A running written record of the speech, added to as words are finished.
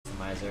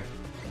Optimizer.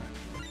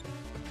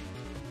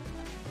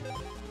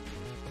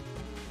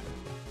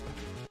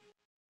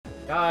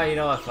 Ah, you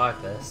know what?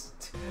 Fuck this.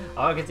 I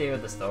want to continue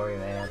with the story,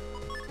 man.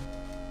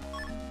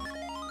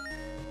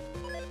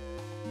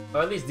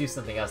 Or at least do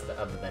something else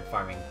other than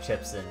farming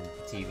chips and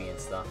TV and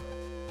stuff.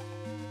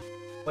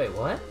 Wait,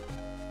 what?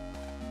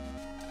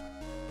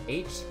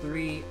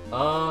 H3...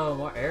 Oh,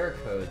 more error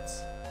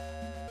codes.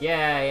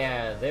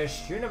 Yeah, they're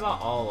shooting about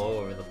all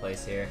over the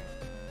place here.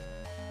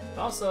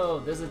 Also,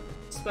 there's a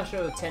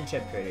special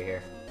 10-chip trader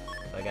here.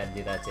 So I gotta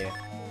do that too.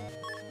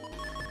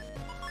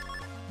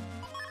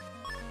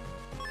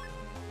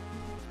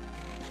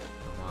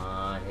 Come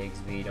on,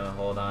 Higsby, don't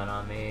hold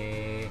on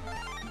me.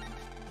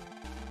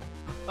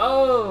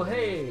 Oh,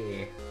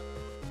 hey!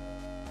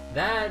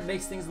 That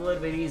makes things a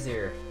little bit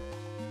easier.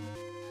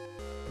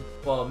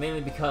 Well,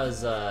 mainly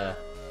because, it's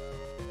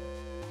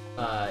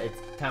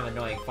kind of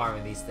annoying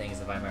farming these things,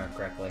 if I remember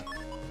correctly.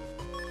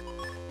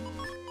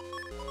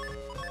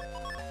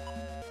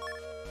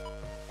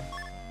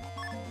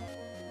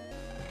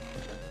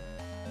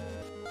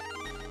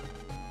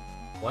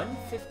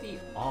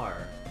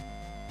 $150R.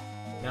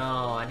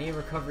 No, I need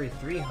recovery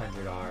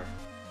 300R.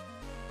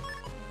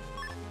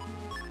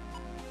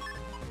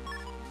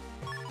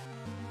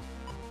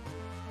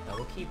 Now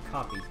we'll keep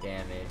copy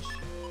damage.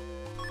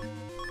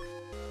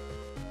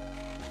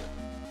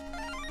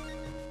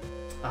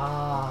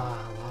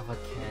 Ah, lava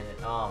cannon.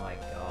 Oh my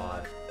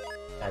god.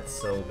 That's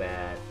so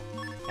bad.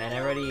 And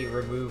I already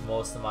removed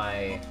most of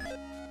my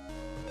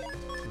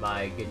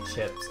good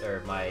chips,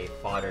 or my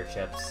fodder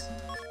chips.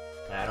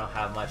 I don't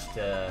have much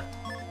to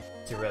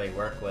really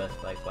work with,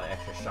 like what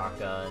extra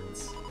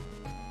shotguns.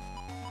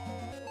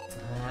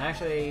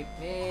 Actually,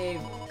 maybe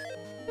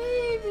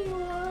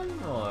one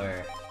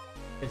more.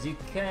 Cause you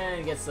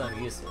can get some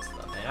useful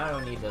stuff, and I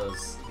don't need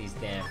these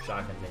damn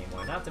shotguns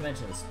anymore. Not to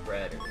mention the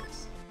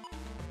spreaders.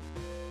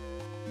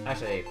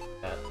 Actually,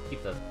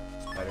 keep the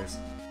spreaders.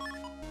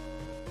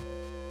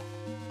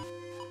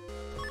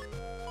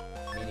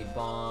 Mini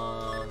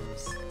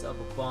bombs,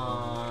 double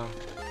bomb.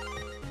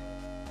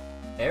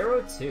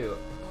 Arrow 2.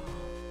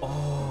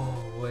 Oh,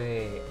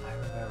 wait. I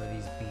remember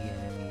these bee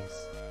enemies.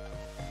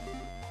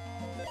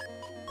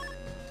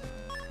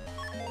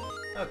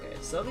 Okay,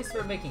 so at least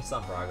we're making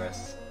some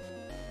progress.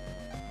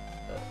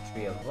 The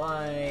Tree of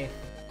Life.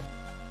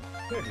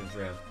 Children's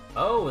Room.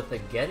 Oh, with the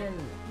get-in...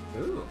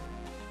 Ooh.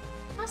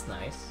 That's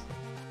nice.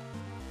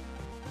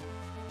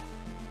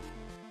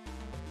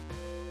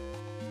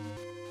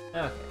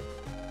 Okay.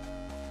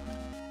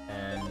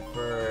 And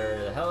for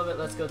the hell of it,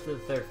 let's go to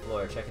the 3rd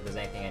floor, check if there's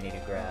anything I need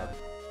to grab.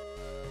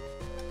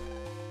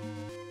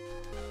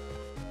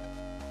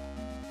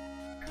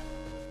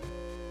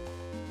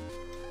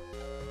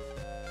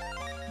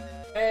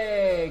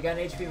 Hey, got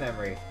an HP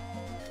memory.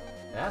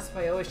 That's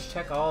why I always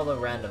check all the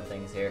random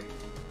things here.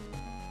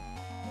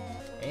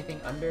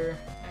 Anything under?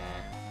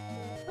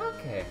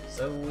 Okay,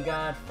 so we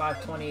got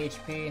 520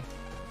 HP.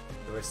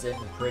 So we're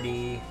sitting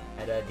pretty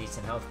at a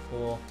decent health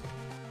pool.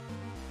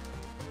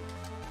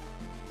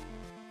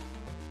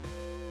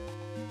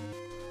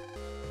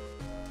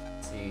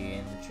 Let's see,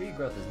 and the tree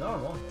growth is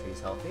normal.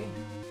 Tree's healthy.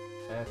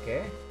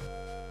 Okay.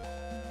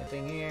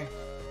 Anything here?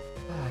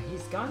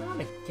 He's gone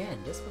on again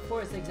just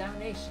before his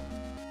examination.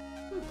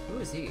 Who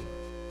is he?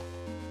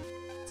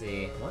 Let's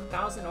see,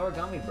 1,000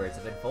 origami birds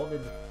have been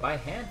folded by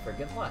hand for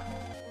good luck.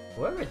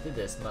 Whoever did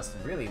this must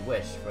really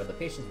wish for the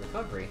patient's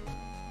recovery.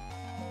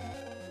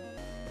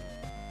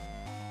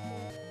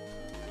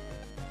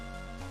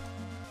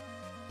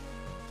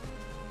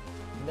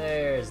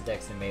 There's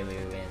Dex and Melu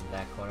in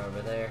that corner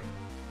over there.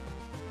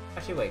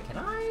 Actually, wait, can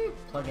I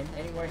plug in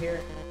anywhere here?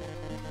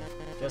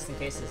 Just in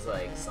case it's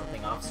like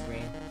something off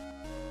screen.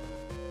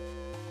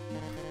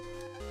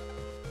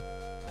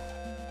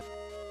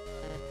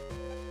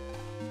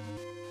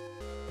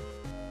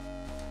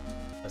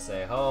 Let's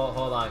say,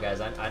 hold on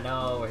guys, I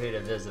know we're here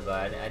to visit,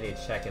 but I need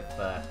to check if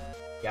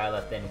Yai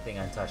left anything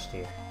untouched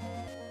here.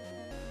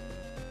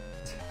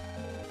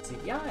 See,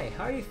 Yai,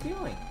 how are you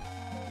feeling?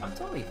 I'm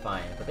totally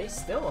fine, but they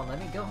still won't let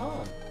me go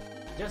home.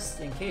 Just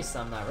in case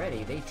I'm not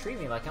ready, they treat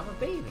me like I'm a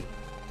baby.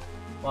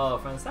 Well,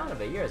 from the sound of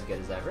it, you're as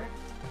good as ever.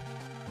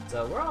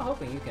 So we're all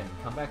hoping you can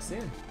come back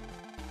soon.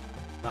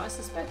 But I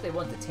suspect they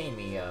won't detain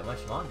me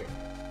much longer.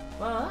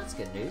 Well, that's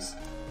good news.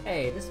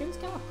 Hey, this room's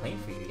kind of plain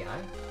for you, Yai.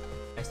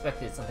 I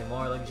expected something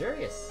more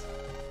luxurious.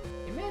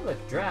 It may look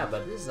drab,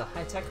 but this is a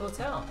high-tech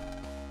hotel.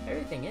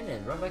 Everything in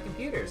it is run by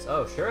computers.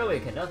 Oh, surely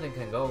nothing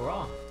can go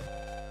wrong.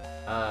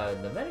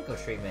 The medical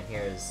treatment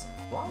here is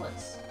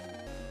flawless.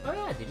 Oh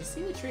yeah, did you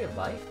see the Tree of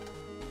Life?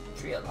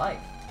 Tree of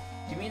Life?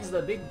 She means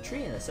the big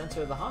tree in the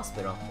center of the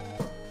hospital.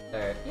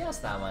 Yes,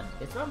 that one.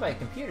 It's run by a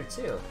computer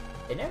too.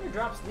 It never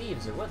drops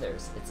leaves or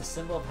withers. It's a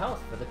symbol of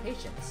health for the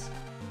patients.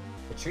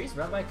 The tree's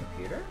run by a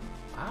computer?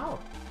 Wow.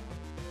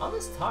 All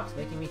this talk's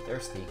making me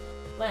thirsty.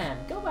 Lan,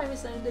 go buy me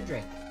something to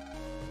drink.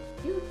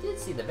 You did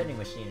see the vending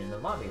machine in the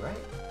lobby,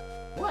 right?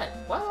 What?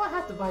 Why do I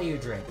have to buy you a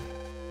drink?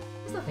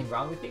 There's nothing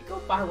wrong with you.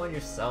 Go buy one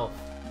yourself.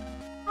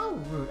 How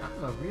rude.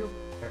 I'm a real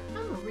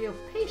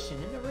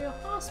patient in a real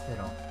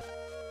hospital.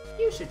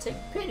 You should take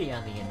pity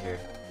on the injured.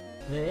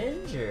 The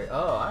injured?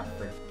 Oh, I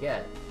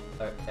forget.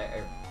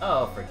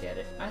 Oh, forget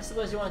it. I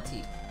suppose you want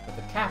tea. With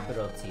a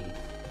capital T.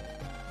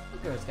 You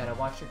girls gotta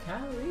watch your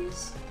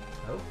calories.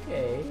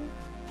 Okay.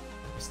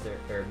 Mr.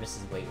 or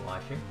Mrs. Weight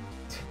Watcher.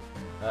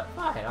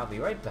 Fine, I'll be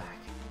right back.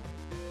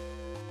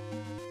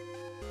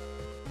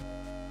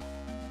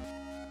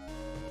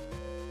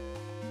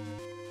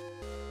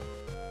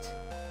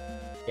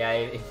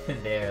 Yeah,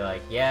 even they're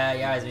like, yeah,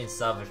 Yara's being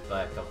selfish,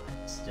 but come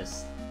on,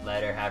 just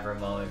let her have her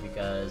moment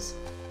because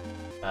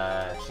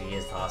she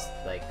is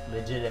like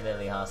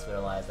legitimately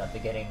hospitalized after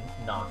getting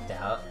knocked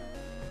out.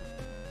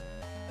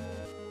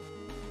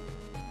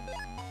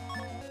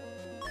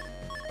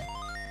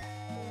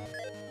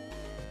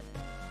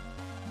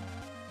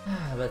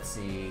 Let's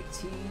see,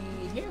 tea.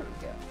 Here we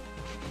go.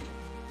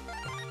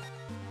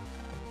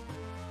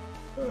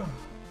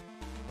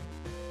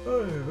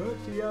 Oh,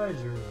 back to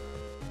Yaya's room.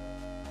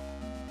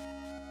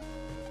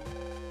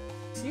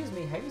 Excuse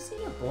me, have you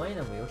seen a boy in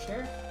a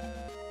wheelchair?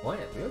 Boy in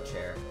a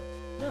wheelchair?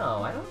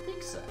 No, I don't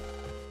think so.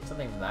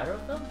 Something the matter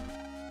with him?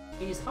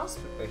 He's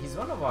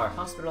one of our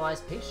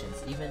hospitalized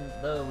patients. Even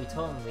though we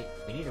told him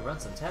we need to run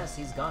some tests,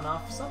 he's gone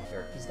off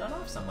somewhere.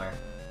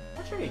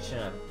 I'm sure he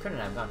couldn't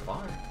have gone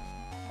far.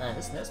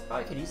 This nurse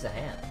probably could use a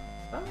hand.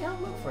 Let me help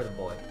look for the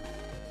boy.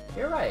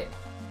 You're right.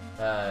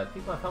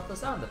 People have helped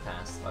us out in the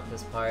past, like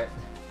this part.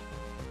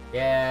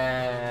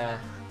 Yeah.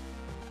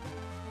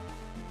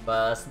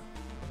 But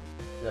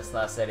let's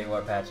not say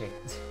anymore, Patchy.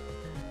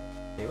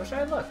 Hey, where should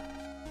I look?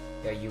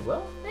 Yeah, you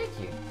will? Thank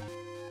you.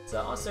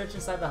 So I'll search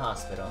inside the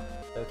hospital.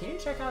 So can you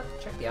check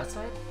the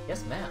outside?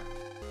 Yes, ma'am.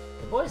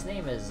 The boy's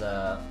name is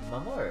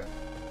Mamoru.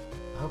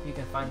 I hope you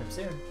can find him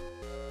soon.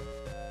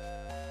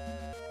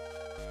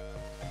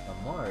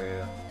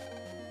 Mamoru?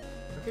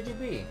 Where could you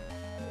be?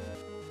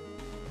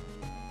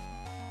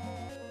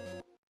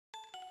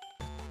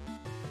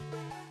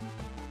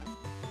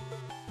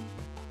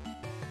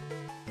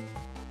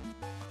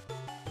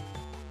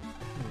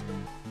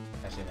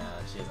 Actually, no,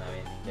 she doesn't have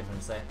anything different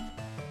to say.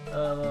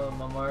 Hello,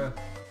 Mamoru.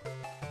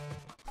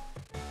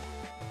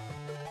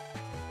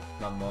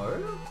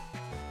 Mamoru?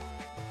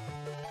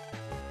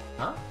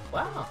 Huh?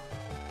 Wow.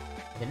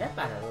 The net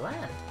out of the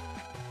land.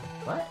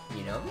 What?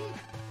 You know me?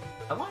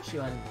 I watched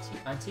you on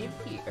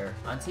TV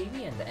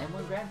in the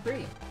M1 Grand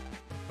Prix.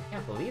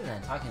 Can't believe that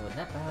I'm talking with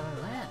Net out of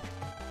the land.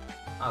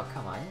 Oh,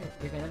 come on,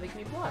 you're gonna make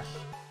me blush.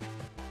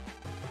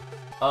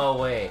 Oh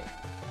wait,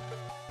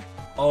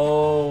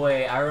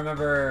 I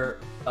remember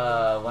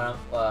when I'm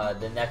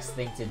the next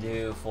thing to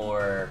do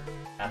for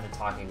after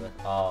talking with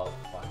fuck.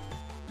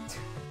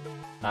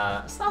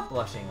 Stop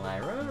blushing,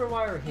 lad. Remember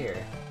why we're here.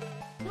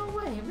 No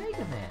way,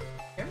 Megaman.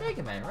 You're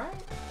Megaman, right?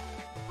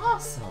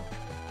 Awesome.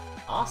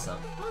 Awesome.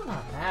 Well,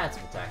 not that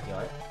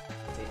spectacular.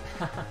 See,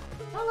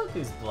 now look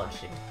who's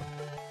blushing.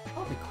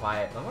 Oh, be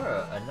quiet.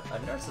 Mamoru,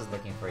 a nurse is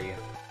looking for you.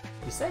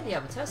 You said you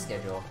have a test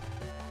schedule.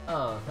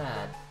 Oh,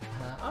 that.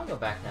 I'll go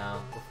back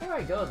now. Before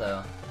I go,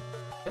 though,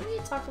 can we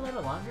talk a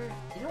little longer?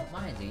 You don't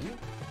mind, do you?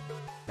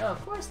 No,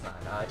 of course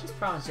not. Just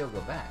promise you'll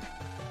go back.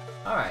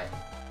 Alright.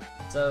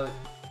 So,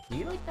 do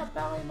you like that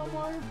ballet,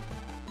 Mamoru?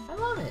 I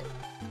love it.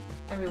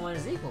 Everyone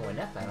is equal when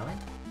net battling.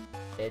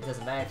 It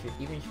doesn't matter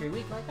if you're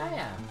weak like I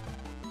am.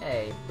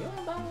 Hey, do you want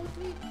to battle with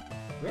me?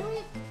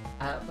 Really?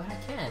 But I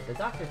can't. The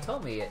doctor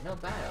told me no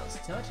battles.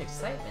 Too much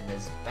excitement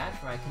is bad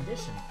for my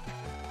condition.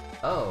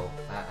 Oh,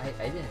 I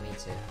didn't mean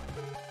to.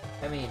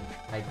 I mean,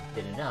 I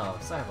didn't know.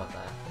 Sorry about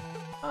that.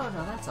 Oh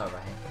no, that's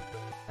alright.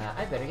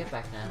 I better get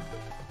back now.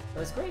 It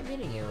was great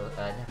meeting you,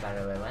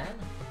 Netbattler Land.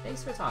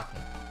 Thanks for talking.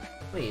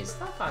 Please,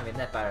 stop calling me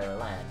Netbattler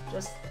Land.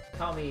 Just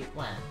call me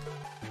Land.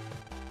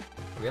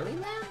 Really,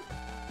 Land?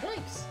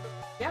 Thanks.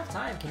 If you have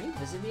time, can you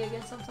visit me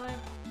again sometime?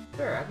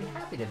 Sure, I'd be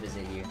happy to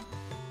visit you.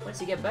 Once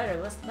you get better,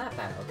 let's net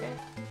battle, okay?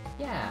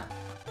 Yeah.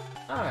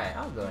 Alright,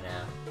 I'll go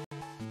now.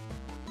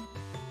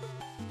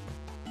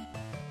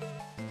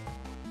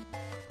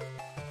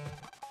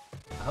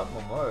 I hope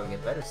Mamoru will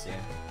get better soon.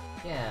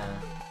 Yeah.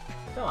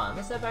 Come on,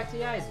 let's head back to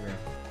Yai's room.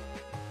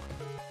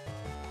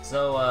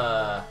 So,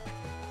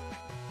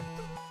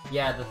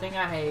 yeah, the thing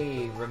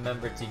I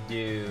remember to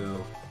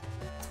do...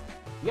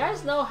 You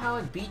guys know how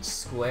in Beach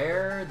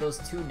Square, those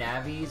two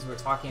Navis were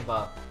talking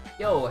about,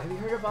 yo, have you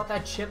heard about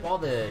that chip all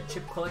the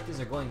chip collectors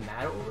are going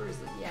mad over? It's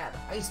like, yeah,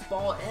 the Ice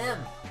Ball M!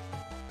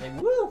 Like,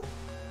 woo!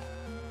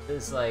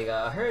 It's like,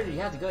 I heard you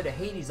had to go to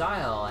Hades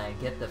Isle and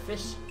get the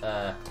fish,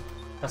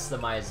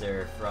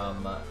 customizer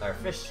from, or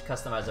fish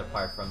customizer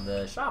part from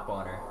the shop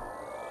owner.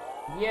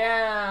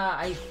 Yeah,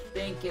 I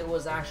think it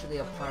was actually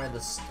a part of the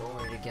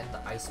story to get the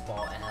Ice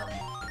Ball M.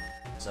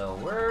 So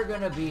we're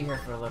gonna be here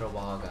for a little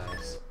while,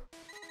 guys.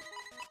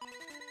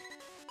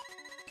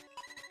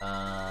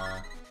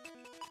 And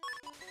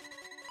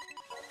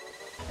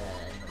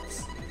let's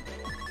see.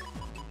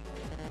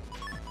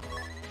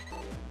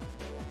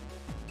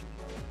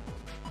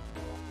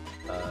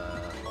 Hold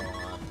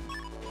on.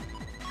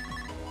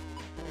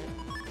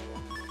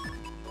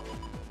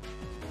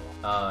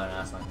 Oh, no,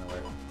 that's not gonna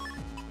work.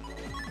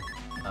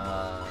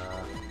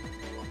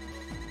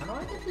 How do I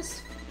get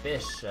this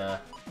fish, how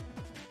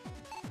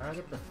do I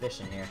get the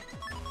fish in here?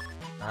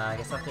 I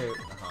guess after...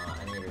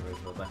 I need to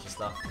remove a bunch of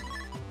stuff.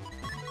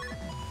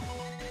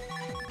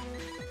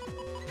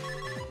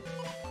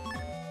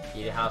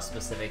 You know how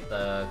specific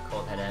the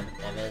Cold Head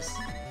M is?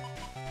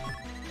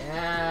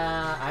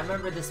 Yeah, I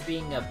remember this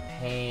being a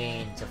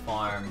pain to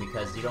farm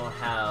because you don't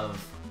have...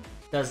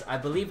 Because I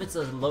believe it's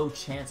a low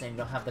chance and you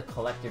don't have the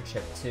collector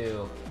chip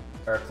too.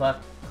 Or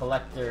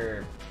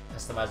collector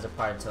customizer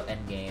part until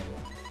endgame.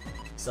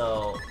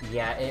 So,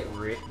 yeah,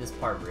 this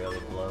part really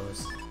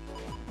blows.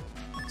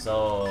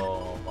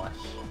 So much.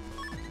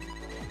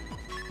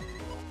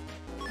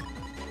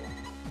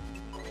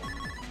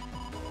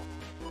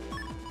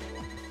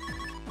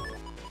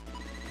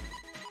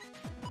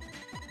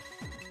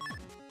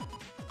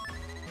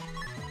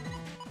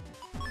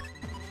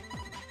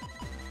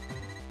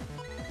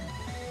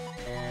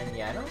 And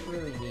yeah, I don't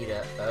really need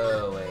a...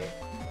 Oh, wait.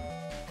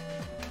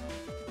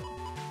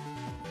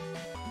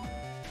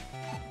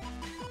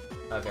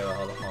 Okay, well,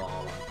 hold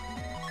on.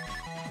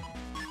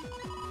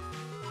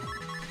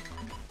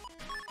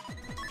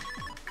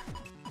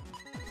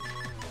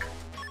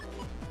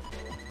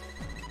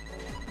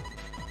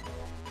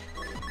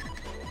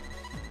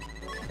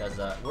 Because,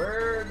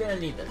 we're gonna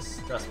need this,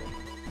 trust me.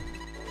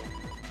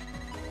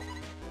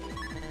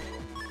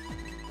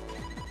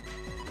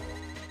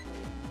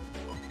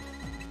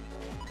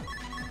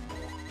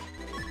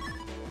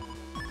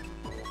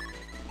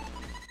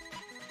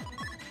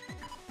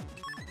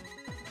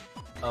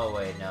 Oh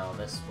wait, no,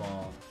 this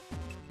won't.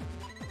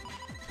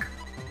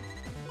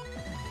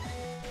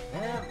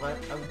 Yeah, but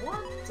I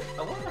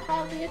want to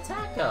have the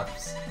attack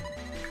ups.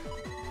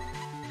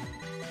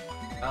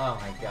 Oh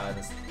my god,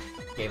 this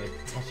game of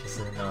Tetris is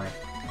annoying.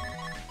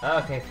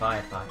 Okay,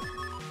 fine.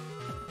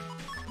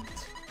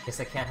 Guess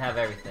I can't have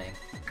everything.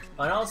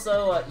 And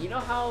also, you know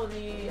how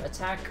the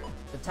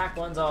attack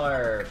ones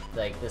are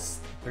like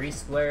this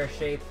 3-square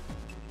shape?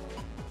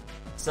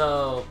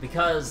 So,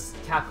 because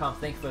Capcom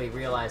thankfully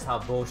realized how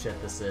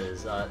bullshit this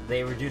is,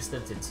 they reduced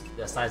them to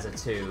the size of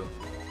 2.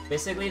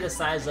 Basically the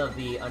size of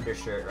the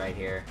undershirt right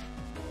here.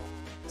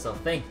 So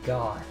thank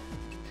god.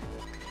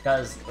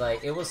 Because,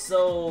 like, it was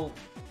so...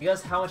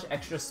 Because how much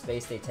extra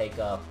space they take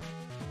up,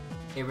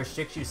 it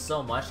restricts you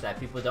so much that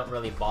people don't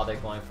really bother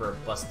going for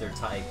Buster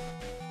type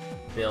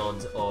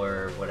builds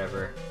or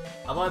whatever.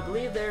 Although I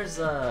believe there's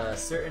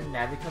certain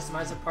Navi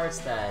customizer parts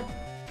that...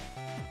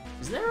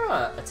 Isn't there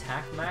a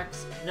attack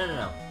max?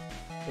 No.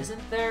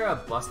 Isn't there a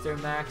Buster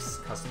Max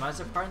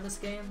customizer part in this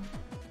game?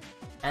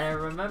 And I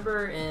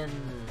remember in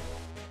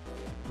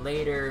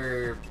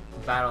later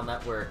Battle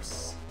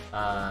Networks,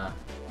 I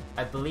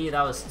believe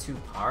that was too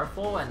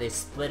powerful and they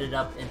split it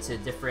up into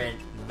different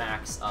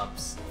max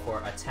ups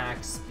for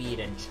attack, speed,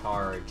 and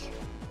charge.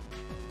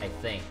 I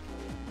think.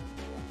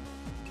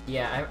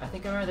 Yeah, I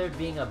think I remember there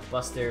being a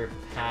Buster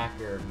Pack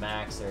or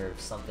Max or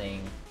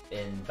something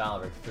in Battle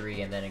Network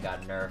 3 and then it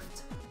got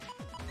nerfed.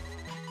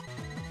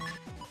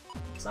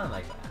 Something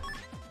like that.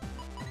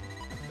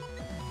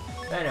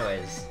 But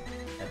anyways,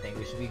 I think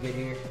we should be good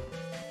here.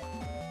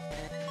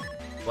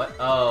 What?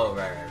 Oh,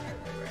 right.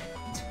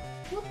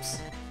 Whoops.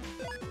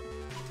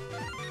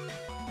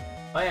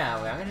 Oh yeah,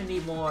 I'm gonna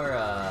need more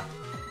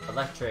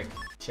electric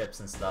chips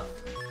and stuff.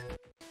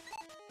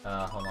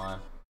 Hold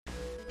on.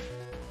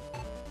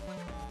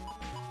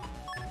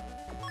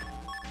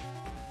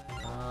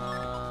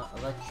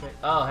 Electric.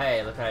 Oh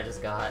hey, look what I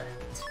just got.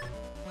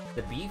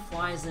 The bee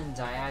flies in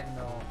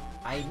diagonal.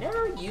 I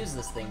never used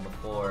this thing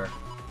before.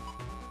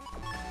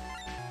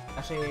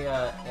 Actually,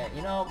 yeah,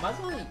 you know, might as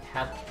well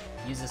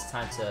use this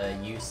time to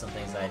use some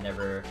things that I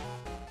never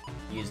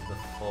used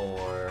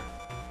before.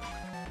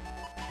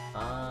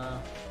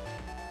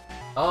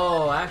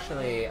 Oh,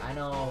 actually, I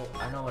know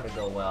where to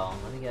go well.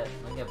 Let me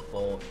get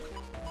Bolt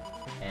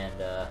and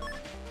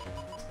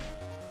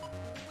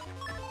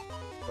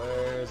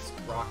where's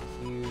Rock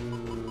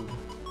Cube?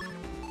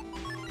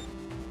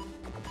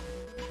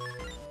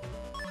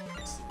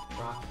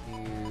 Rock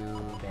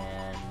Cube,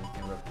 and we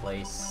can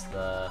replace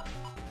the...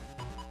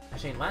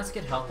 Actually, Lance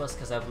could help us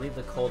because I believe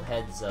the Cold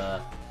Heads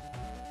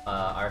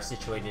are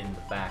situated in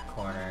the back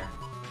corner.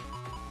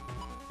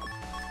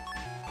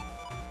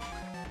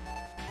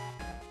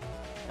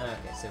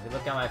 Okay, so if you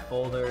look at my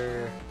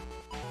folder,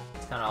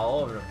 it's kind of all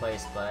over the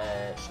place, but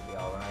it should be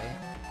alright.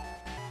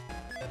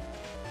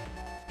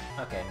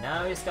 Okay,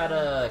 now we just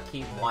gotta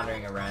keep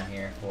wandering around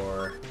here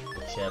for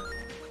the chip.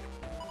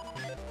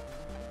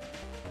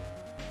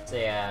 So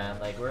yeah,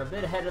 like, we're a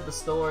bit ahead of the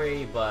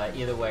story, but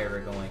either way we're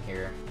going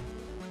here.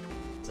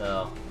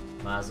 So,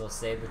 might as well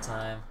save the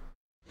time.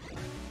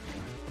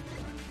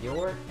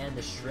 Yort and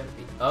the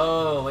Shrimpy.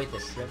 Oh, wait, the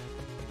Shrimp.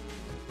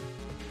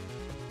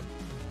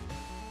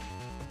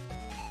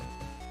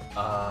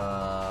 Hold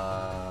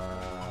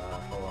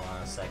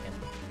on a second.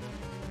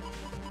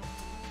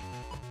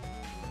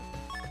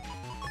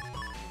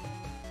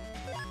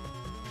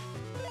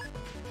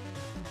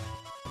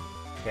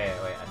 Okay,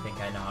 wait, I think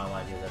I know how I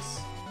want to do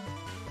this.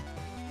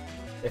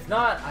 If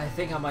not, I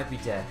think I might be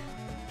dead.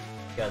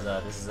 Because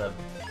this is a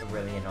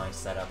really annoying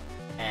setup.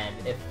 And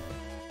if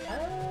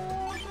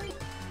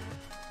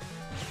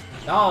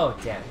Oh,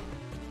 damn it.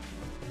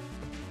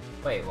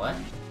 Wait, what?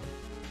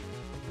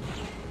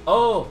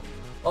 Oh!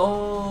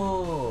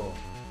 Oh!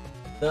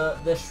 The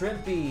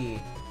Shrimpy,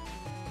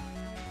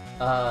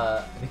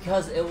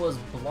 because it was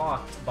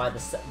blocked by the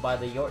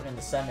Yorton in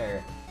the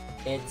center,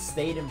 it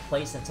stayed in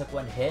place and took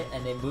one hit,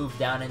 and it moved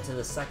down into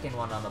the second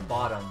one on the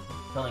bottom,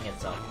 killing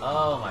itself.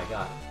 Oh my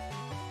god.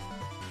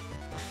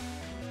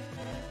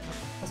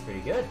 That's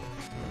pretty good.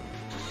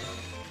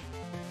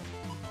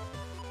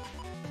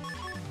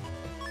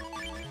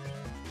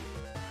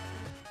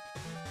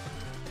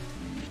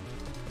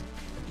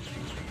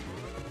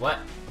 What?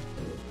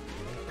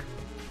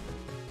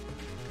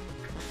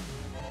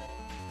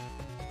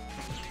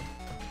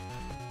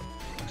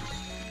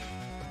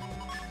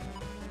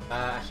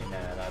 Actually, no,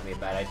 that would be a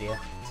bad idea.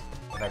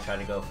 If I try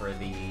to go for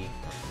the...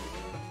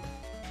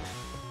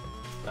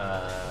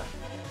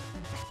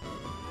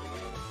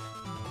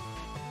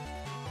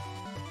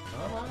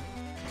 Hold on.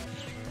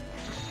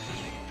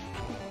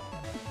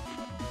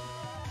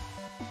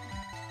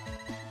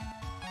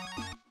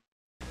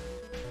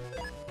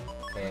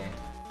 Okay.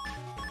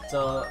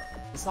 So,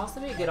 this also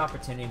be a good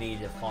opportunity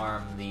to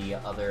farm the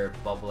other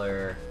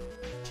bubbler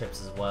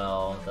chips as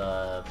well.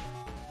 The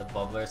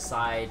bubbler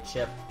side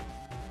chip.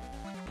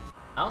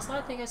 Also,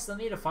 I think I still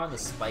need to farm the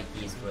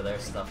spikies for their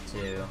stuff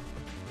too.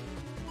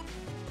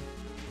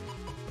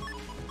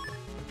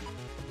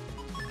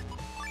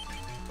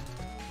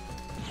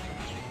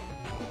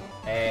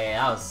 Hey,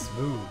 that was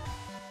smooth.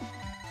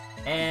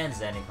 And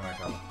Zanny from our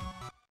trouble.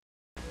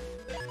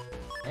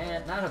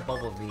 And not a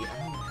Bubble V. I don't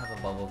even have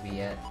a Bubble V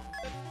yet.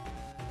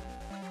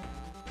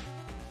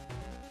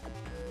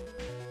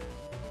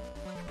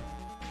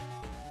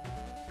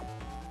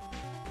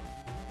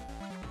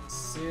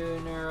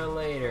 Sooner or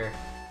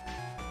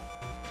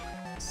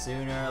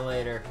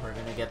later, we're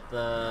gonna get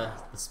the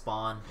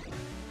spawn.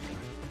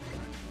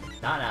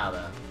 Not now,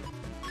 though.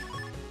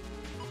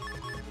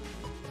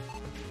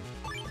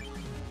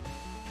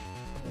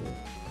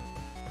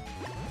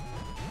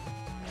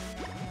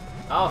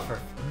 Oh, for...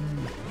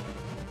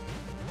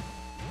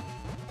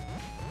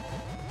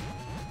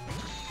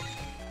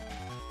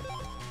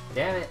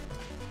 Damn it.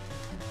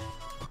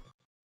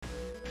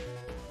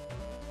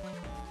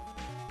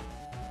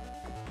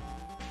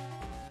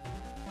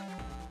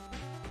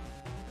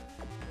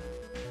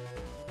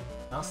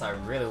 Also, I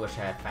really wish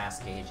I had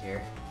fast gauge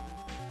here.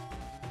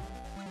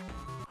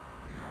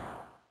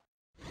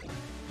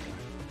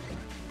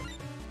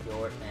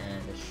 Yort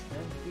and the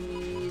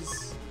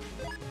Shrimpies.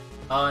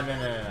 Oh,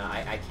 no.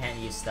 I can't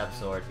use Step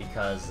Sword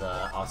because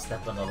I'll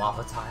step on the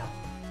lava tile.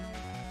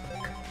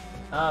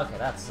 Okay,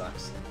 that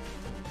sucks.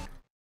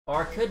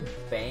 Or I could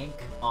bank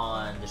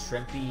on the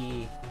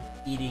Shrimpy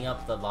eating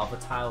up the lava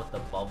tile with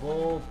the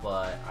bubble,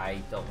 but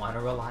I don't want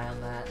to rely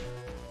on that.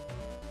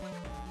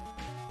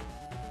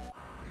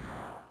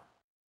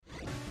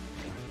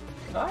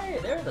 Oh, hey,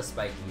 there are the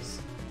spikies.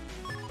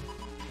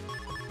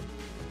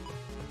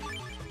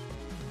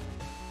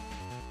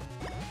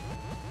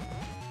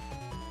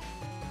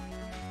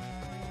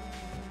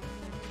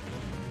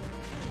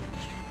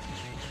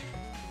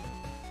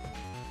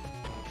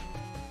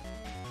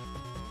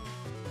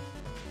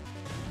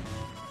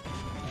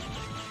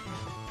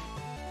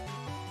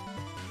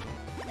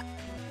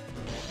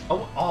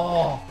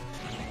 Oh!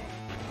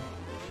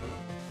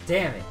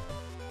 Damn it.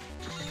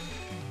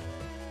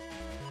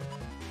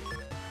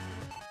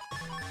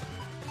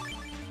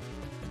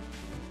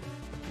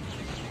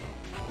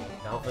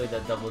 Hopefully the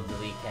double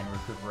delete can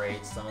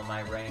recuperate some of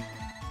my rank.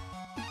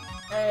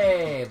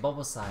 Hey,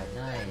 bubble side,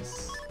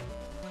 nice.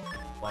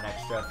 One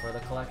extra for the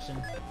collection.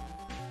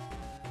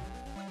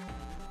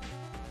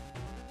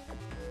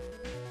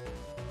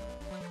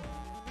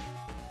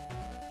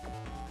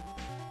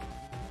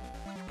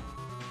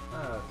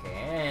 Okay,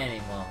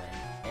 any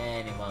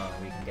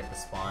moment we can get the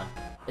spawn.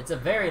 It's a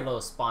very low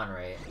spawn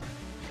rate,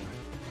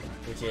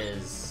 which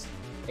is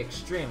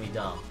extremely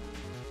dumb.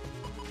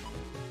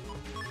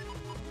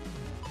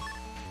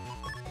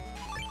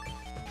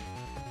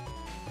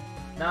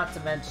 Not to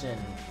mention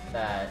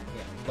that,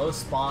 you know, low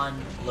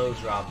spawn, low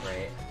drop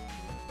rate.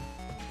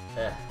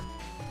 Ugh.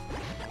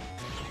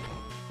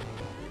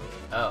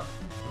 Oh.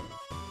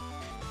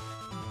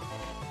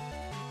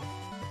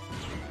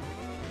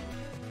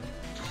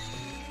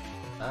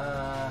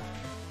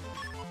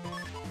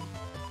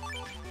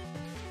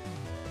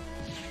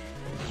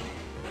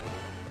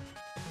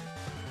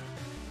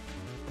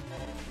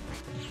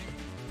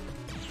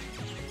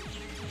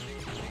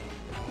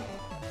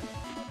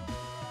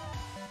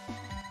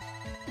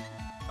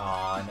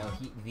 Aw, no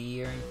heat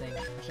V or anything.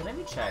 Actually, let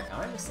me check.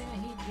 Am I missing a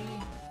heat V?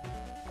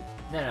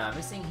 No, I'm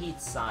missing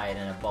heat side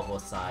and a bubble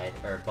side,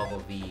 or bubble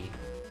V.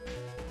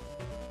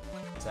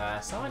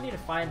 So I need to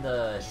find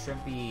the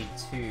Shrimpy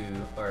 2,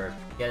 or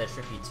get a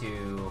Shrimpy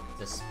 2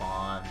 to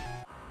spawn.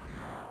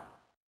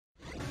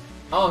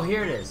 Oh,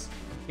 here it is!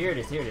 Here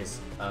it is.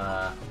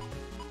 Oh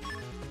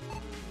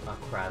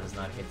crap, it's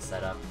not a good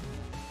setup.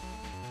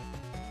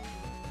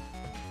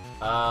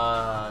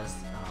 Oh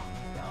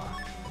my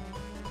god.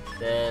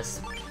 This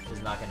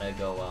is not gonna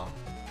go well.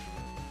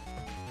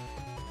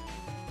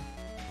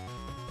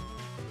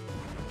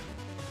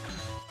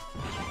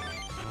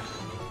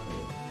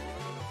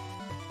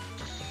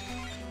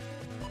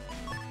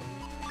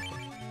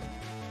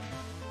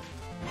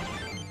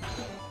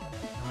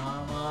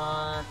 Come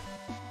on.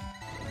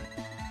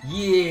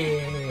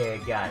 Yeah,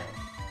 got it.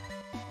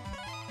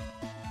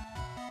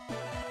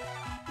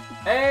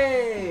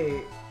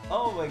 Hey!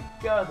 Oh my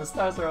god, the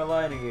stars are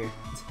aligning here.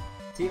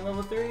 Team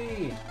level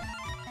 3!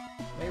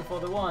 Mega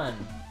Folder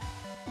 1.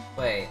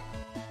 Wait.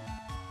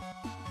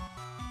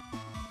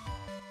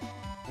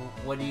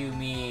 What do you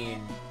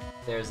mean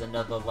there's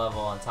another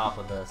level on top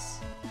of this?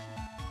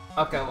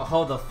 Okay, well,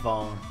 hold the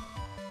phone.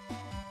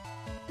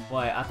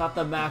 Wait, I thought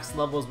the max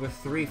levels were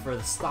 3 for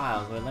the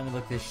styles. Wait, let me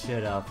look this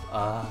shit up.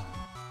 Pardon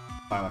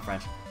my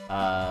French.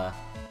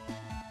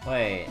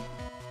 Wait.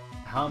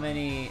 How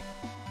many...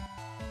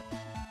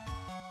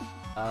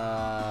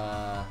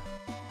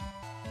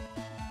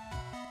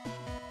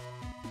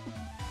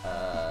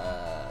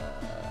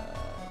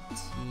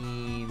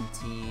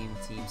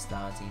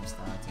 Team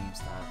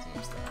style.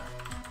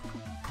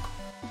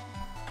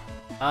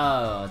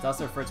 Oh, it's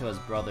also referred to as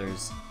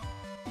brothers.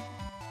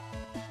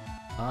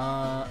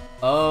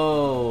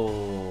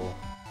 Oh.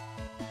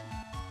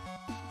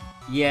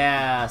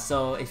 Yeah,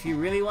 so if you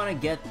really want to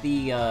get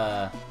the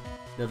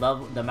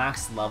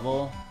max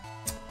level,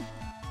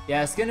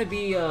 yeah, it's gonna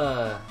be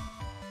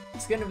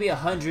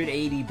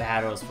 180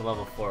 battles for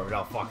level 4.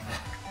 No, fuck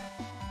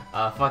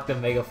that. Fuck the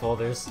mega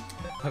folders.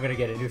 I'm gonna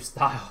get a new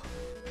style.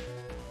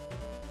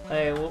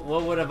 Hey,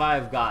 what would have I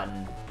have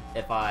gotten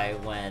if I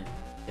went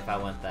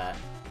that?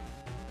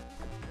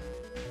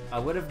 I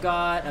would have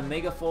got a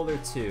Mega Folder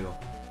 2.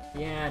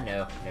 Yeah,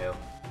 no.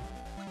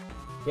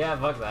 Yeah,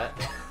 fuck that.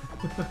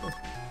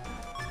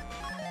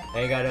 I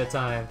ain't got no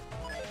time.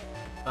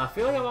 I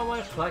feel like I might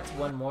want to collect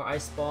one more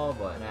ice ball,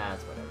 but nah,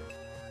 it's whatever.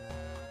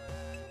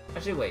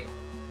 Actually, wait.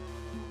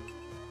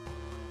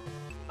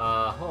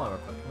 Hold on real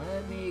quick.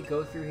 Let me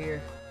go through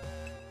here.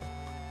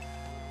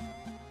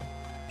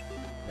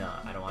 No,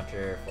 I don't want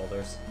your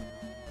folders.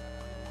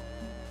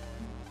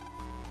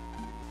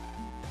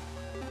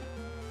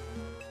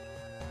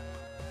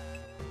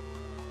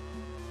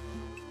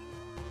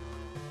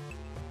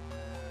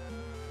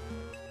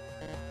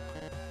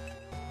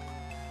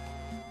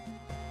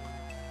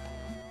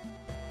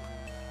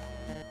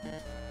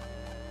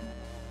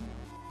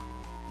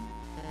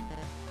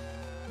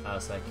 Oh,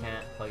 so I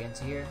can't plug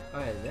into here?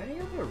 Alright, is there any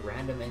other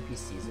random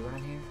NPCs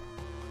around here?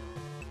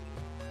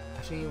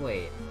 Actually,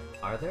 wait.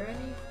 Are there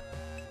any?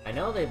 I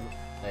know they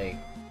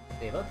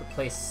let to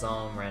place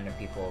some random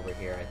people over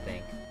here, I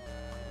think.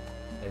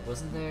 Like,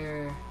 wasn't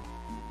there...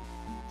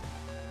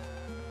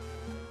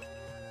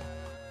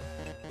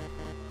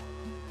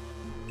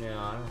 No,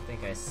 I don't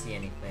think I see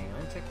anything.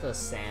 Let me check the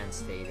sand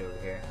stage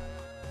over here.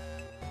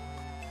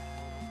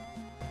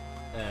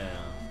 I don't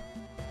know.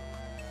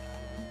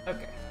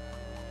 Okay.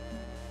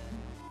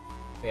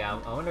 But yeah,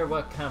 I wonder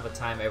what kind of a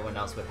time everyone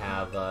else would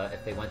have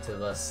if they went to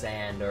the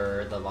sand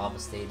or the lava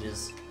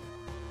stages.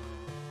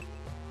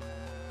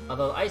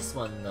 Although the ice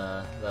one,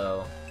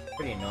 though,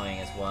 pretty annoying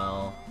as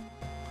well.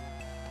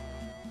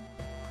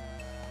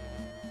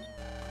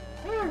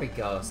 There we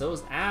go. So it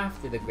was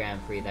after the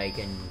Grand Prix that you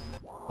can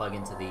plug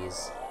into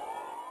these.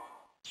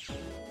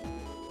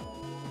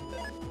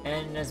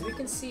 And as we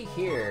can see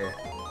here,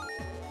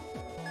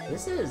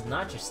 this is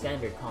not your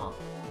standard comp.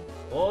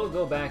 We'll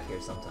go back here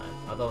sometime,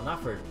 although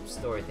not for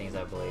story things,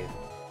 I believe.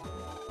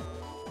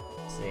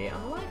 See,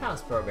 on the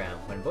Lighthouse program,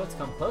 when boats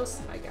come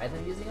close, I guide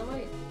them using a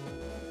light.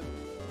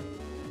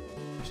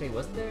 Actually,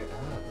 wasn't there?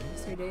 The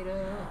mystery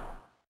data.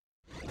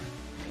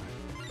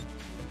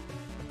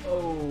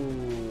 Oh,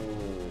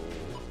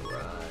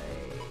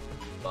 right.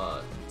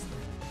 But.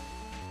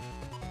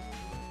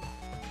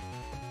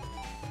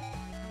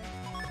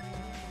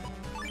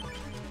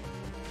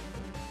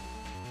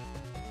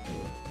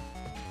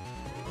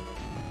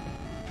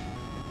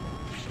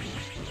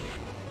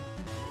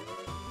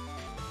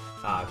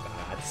 Oh god, I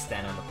had to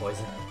stand on the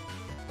poison.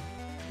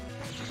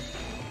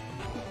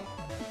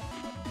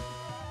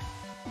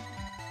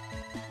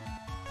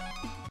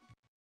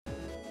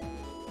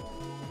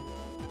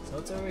 So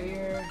what's over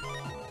here?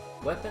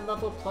 Weapon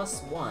level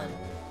 +1.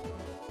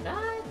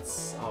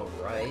 That's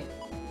alright.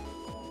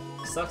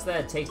 Sucks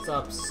that it takes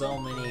up so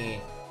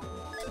many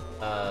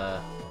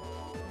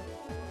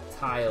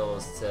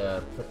tiles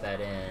to put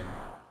that in.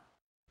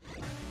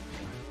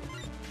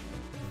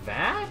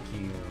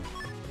 Vacuum.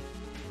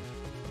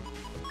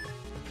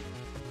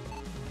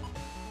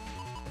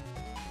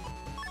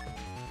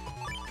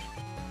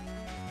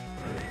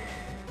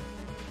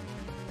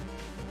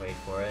 Wait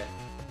for it.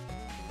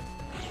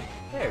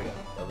 There we go.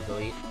 Double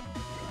delete.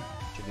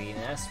 Should be an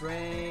S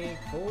rank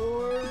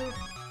for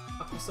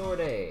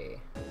Aquasorde.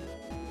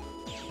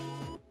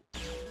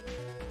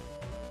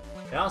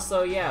 And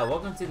also, yeah,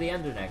 welcome to the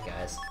Internet,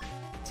 guys.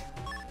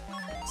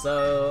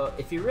 So,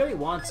 if you really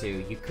want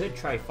to, you could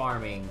try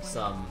farming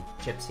some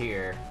chips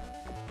here.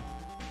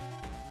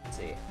 Let's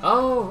see.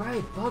 Oh,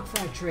 right, Bug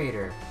Fact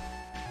Trader.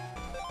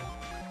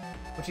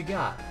 What you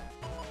got?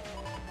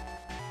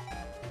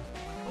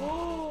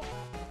 Oh!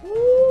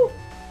 Woo!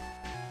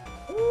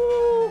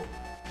 Woo!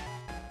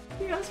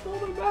 Yes,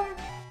 hold it back!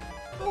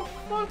 Oh,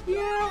 fuck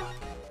yeah!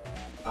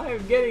 I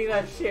am getting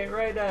that shit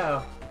right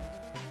now!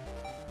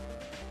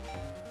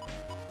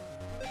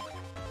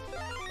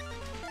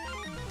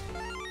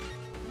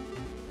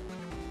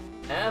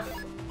 F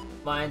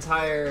my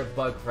entire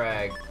bug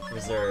frag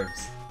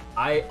reserves.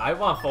 I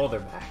want folder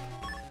back.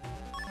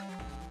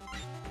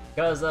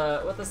 Because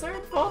with a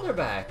certain folder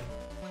back,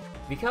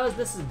 because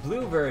this is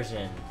blue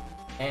version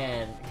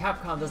and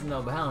Capcom doesn't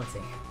know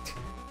balancing,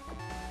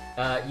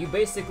 you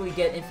basically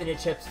get infinite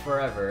chips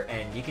forever,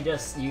 and you can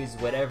just use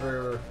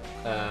whatever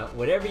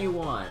you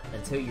want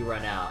until you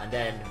run out, and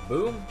then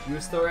boom, you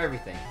restore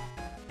everything.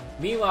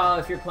 Meanwhile,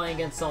 if you're playing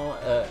against someone,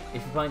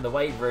 if you're playing the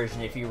white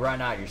version, if you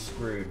run out, you're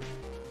screwed.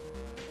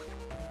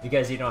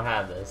 Because you don't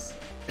have this.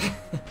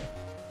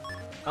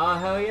 Oh,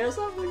 hell yes,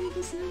 I'm ready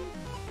to see.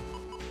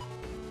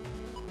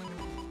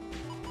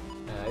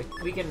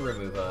 We can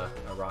remove a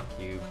rock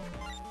cube.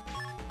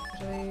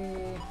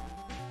 Actually,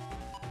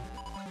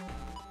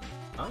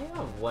 I only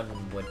have one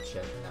wood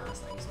chip. No,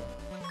 that's not useful.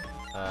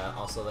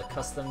 Also, the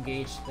custom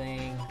gauge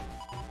thing.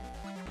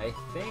 I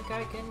think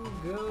I can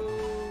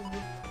go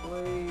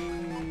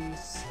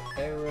replace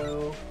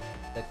arrow.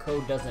 The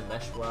code doesn't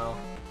mesh well.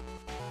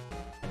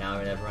 Now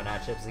we never run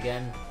out of chips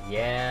again?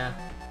 Yeah.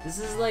 This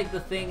is like the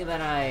thing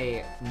that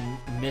I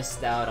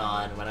missed out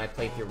on when I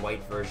played through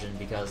white version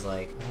because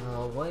like,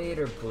 oh, white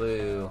or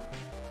blue?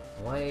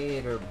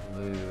 White or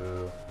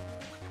blue?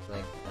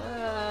 Like,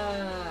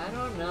 I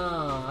don't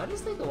know. I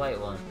just take the white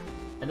one.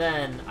 And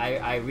then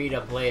I read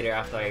up later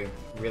after I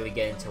really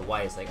get into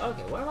white, it's like,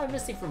 okay, what am I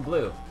missing from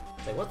blue?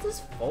 It's like, what's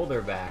this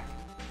folder back?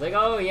 It's like,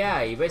 oh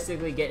yeah, you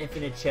basically get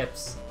infinite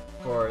chips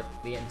for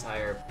the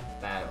entire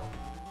battle.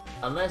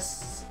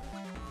 Unless...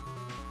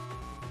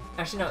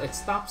 Actually, no, it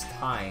stops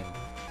time,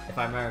 if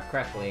I remember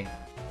correctly.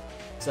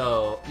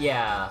 So,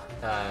 yeah,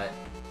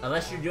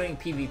 unless you're doing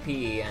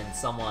PvP and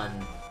someone...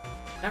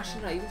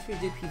 Actually, no, even if you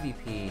do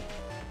PvP,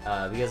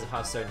 because of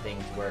how certain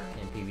things work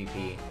in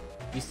PvP,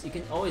 you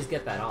can always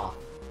get that off.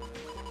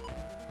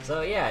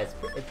 So, yeah, it's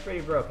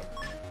pretty broken.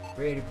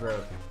 Pretty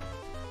broken.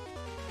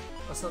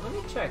 So, let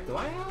me check. Do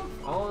I have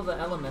all of the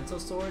elemental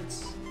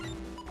swords?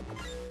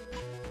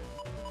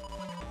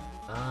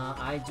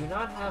 I do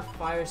not have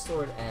Fire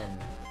Sword N.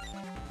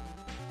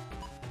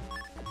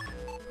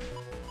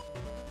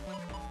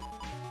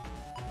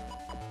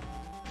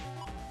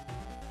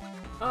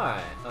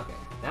 Alright, okay.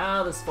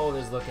 Now this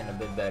folder's looking a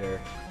bit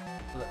better.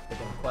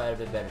 Looking quite a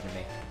bit better to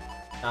me.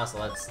 Now, so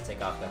let's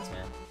take off Guts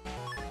Man.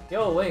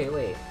 Yo,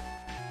 wait.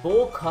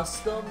 Full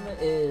custom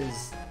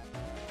is...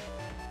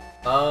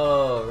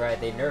 Oh, right,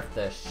 they nerfed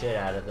the shit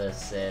out of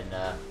this in,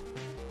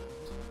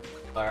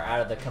 or out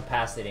of the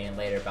capacity in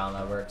later Battle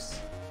Networks.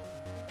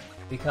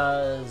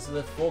 Because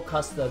with full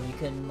custom, you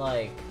can,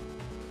 like,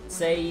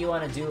 say you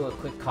want to do a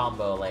quick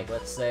combo, like,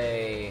 let's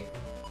say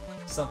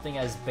something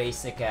as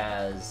basic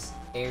as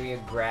area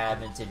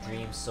grab into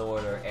Dream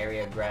Sword or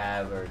area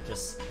grab or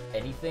just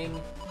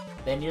anything,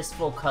 then you just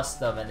full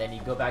custom and then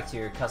you go back to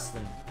your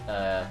custom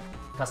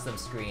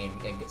screen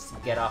and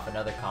get off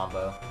another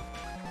combo.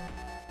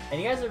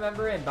 And you guys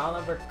remember in Battle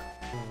Network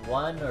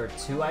 1 or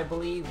 2, I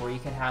believe, where you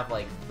can have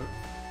like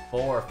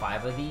 4 or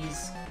 5 of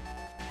these?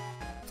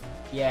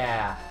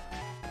 Yeah,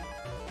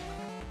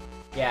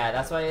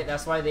 that's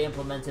why they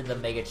implemented the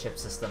Mega Chip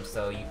system,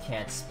 so you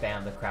can't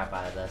spam the crap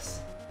out of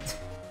this.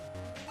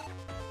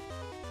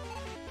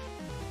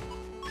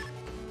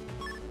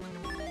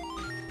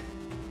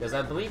 Because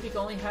I believe you can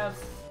only have...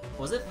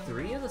 Was it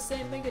 3 of the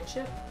same Mega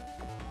Chip?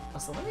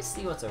 Also, let me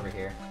see what's over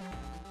here.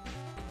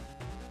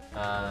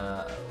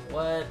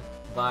 What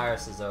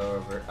virus is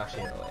over...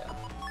 Actually, no, yeah.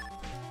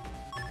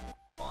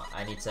 Hold on,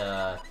 I need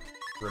to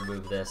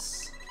remove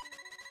this.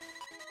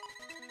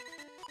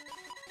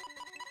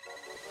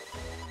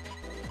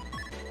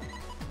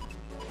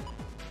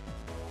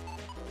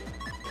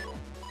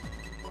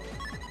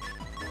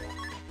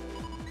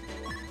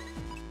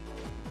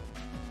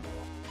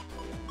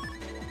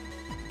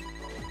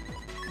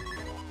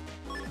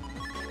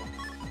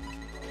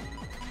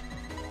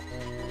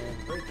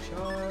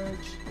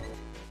 Charge.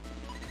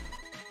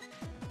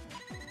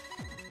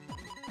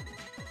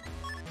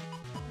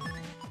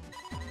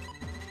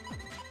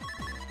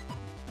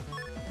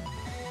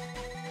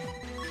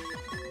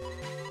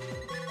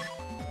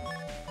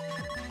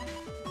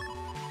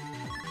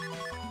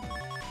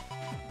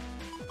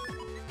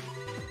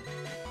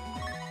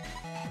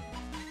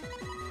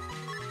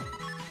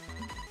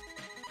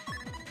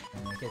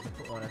 And I get to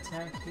put one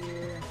attack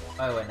here.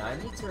 Oh wait, no, I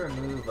need to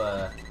remove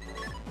a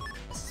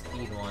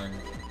speed one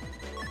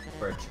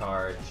for a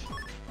charge.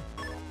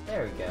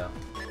 There we go.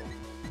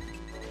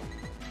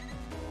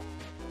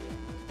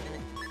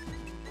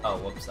 Oh,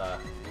 whoops,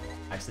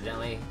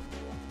 accidentally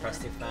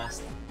pressed too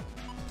fast.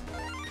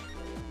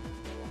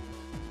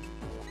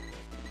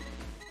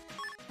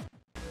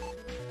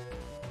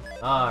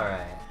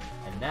 Alright,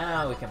 and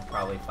now we can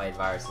probably fight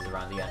viruses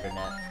around the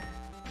undernet.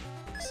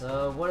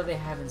 So, what do they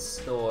have in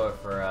store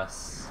for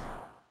us?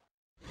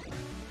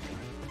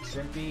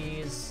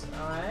 Shrimpies,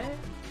 alright.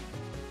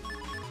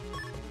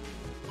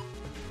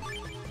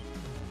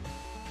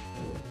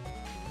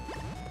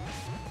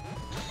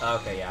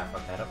 Okay, yeah, I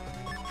fucked that up.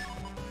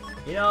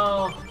 You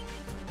know,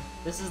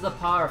 this is the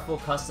powerful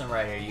custom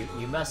right here.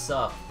 You mess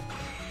up,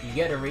 you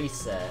get a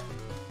reset.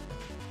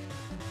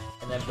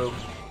 And then boom.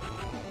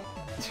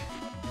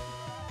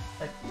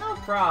 Like, no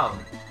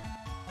problem.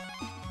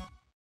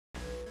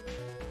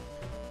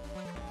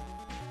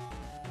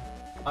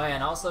 Oh yeah,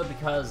 and also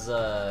because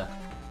I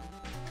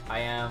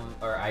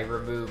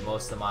removed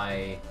most of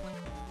my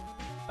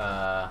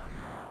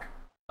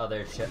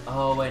other chip.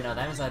 Oh wait, no,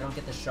 that means I don't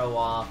get to show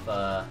off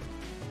oh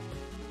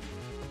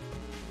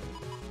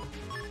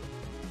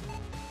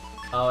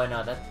wait,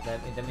 no,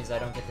 that means I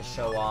don't get to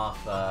show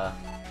off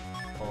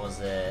what was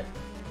it?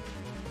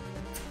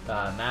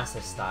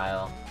 Massive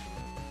Style.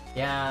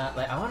 Yeah,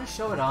 like I want to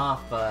show it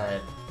off,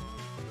 but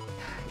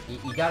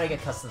you gotta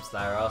get Custom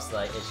Style or else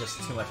like it's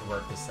just too much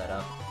work to set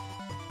up.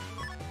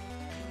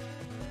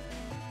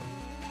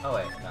 Oh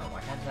wait, no,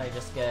 why can't I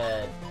just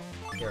get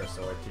Hero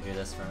Sword to do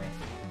this for me?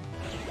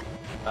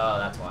 Oh,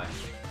 that's why.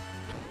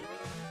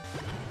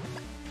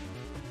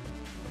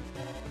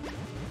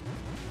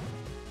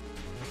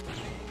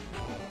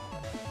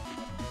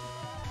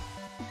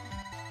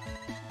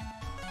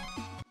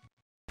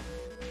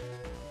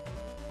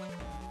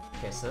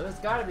 Okay, so there's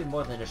gotta be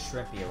more than just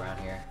Shrimpy around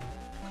here.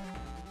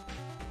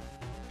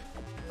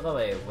 By the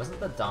way,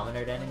 wasn't the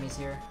Dominant enemies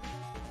here?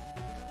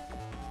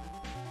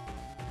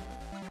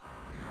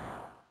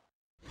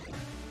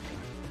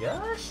 Yeah,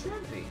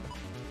 Shrimpy.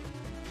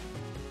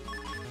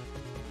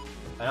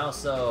 And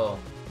also,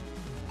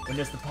 when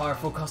there's the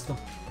powerful custom.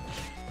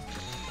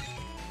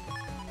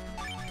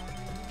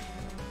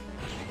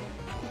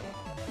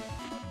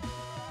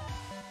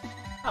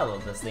 I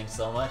love this thing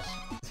so much.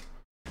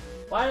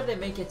 Why did they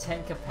make it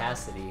 10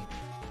 capacity?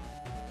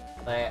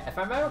 Like, if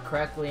I remember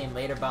correctly, in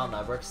later Battle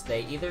Networks,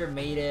 they either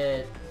made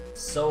it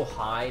so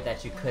high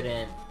that you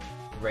couldn't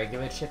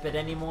regular chip it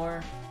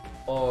anymore,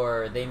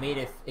 or they made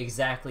it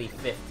exactly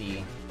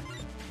 50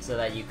 so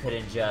that you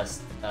couldn't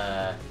just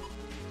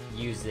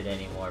use it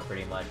anymore,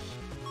 pretty much,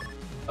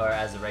 or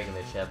as a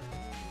regular chip.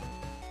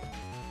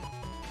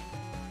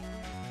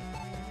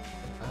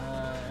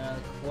 Now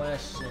the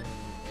question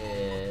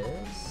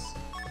is,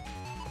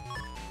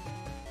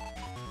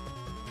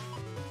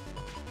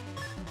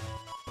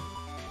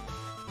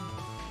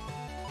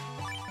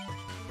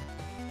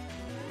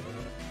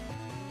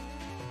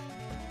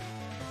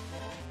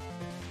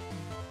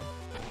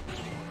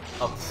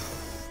 oh,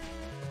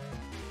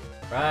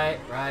 right.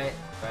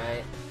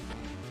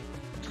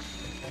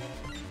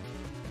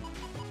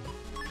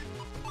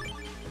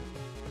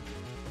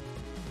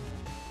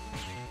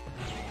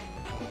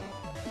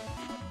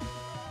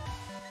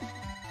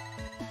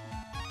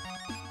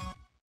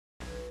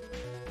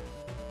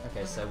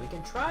 Okay, so we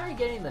can try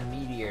getting the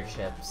meteor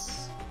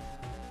chips.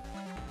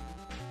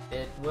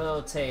 It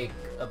will take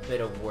a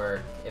bit of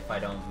work if I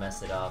don't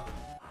mess it up.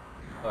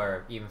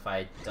 Or even if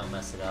I don't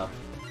mess it up.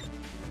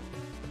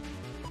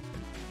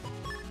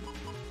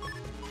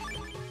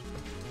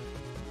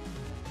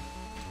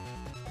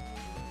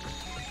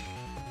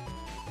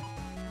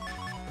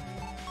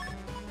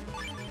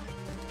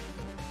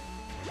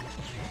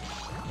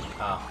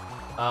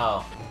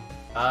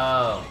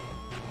 Oh.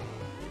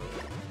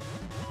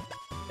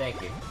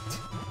 Thank you.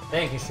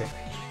 Thank you, Shrimpy.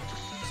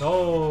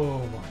 So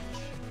much.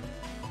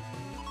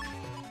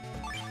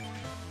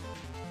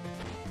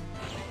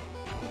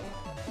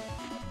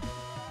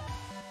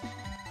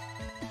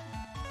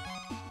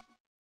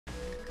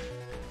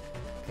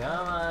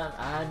 Come on,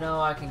 I know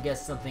I can get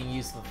something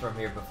useful from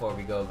here before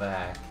we go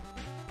back.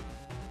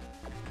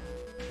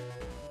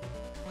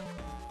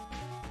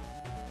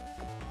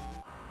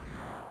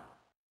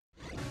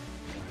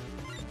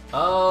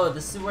 Oh,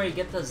 this is where you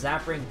get the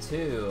Zap Ring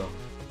too.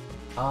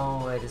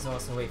 Oh, wait, this is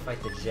also where you fight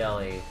the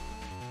jelly.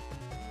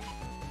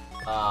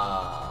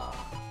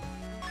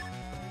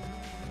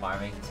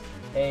 Farming.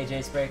 Hey,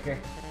 Jacebreaker.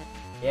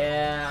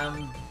 Yeah,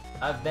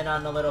 I've been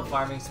on a little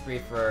farming spree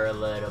for a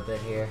little bit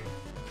here.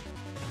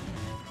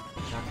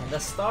 Okay, the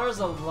stars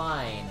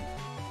align.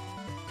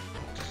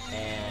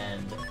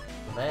 And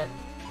let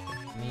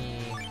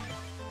me...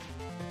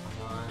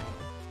 Come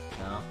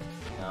on.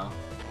 No.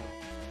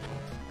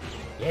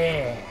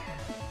 Yeah!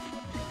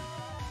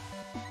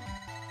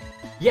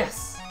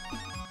 Yes!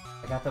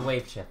 I got the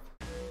wave chip.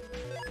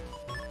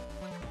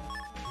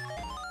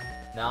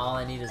 Now all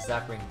I need is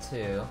Zap Ring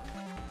 2.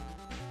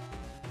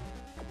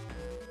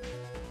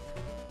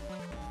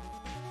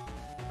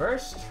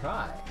 First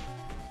try.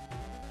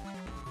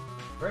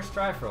 First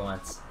try for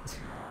once.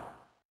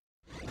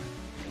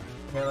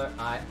 Killer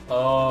Eye.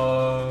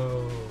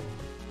 Oh!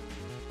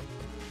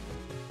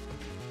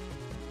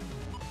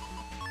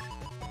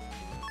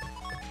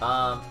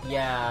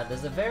 Yeah,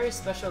 there's a very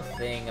special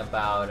thing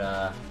about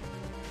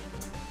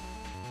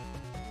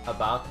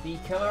the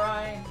Killer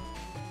Eye.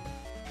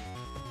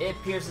 It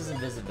pierces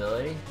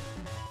invisibility.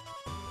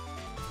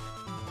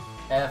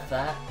 F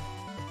that.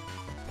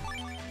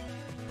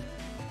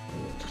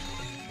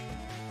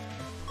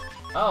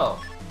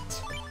 Oh!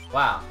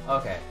 Wow,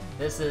 okay.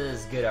 This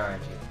is good RNG.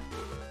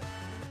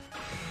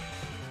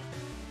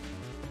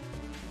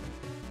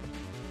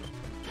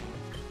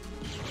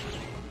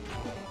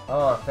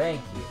 Oh, thank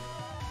you.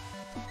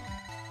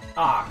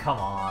 Ah, oh, come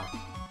on.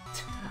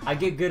 I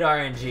get good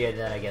RNG and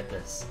then I get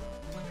this.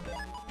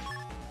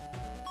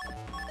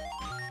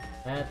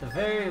 And at the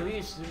very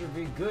least, it would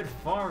be good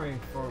farming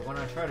for when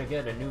I try to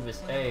get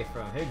Anubis A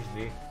from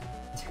Higsby.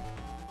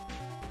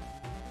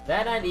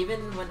 That and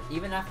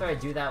even after I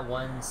do that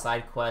one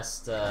side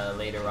quest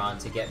later on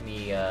to get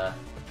me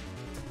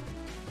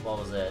what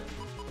was it?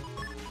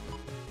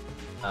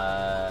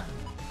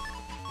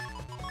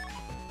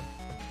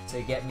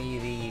 To get me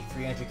the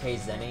 300k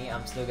Zenny,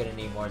 I'm still gonna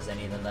need more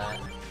Zenny than that.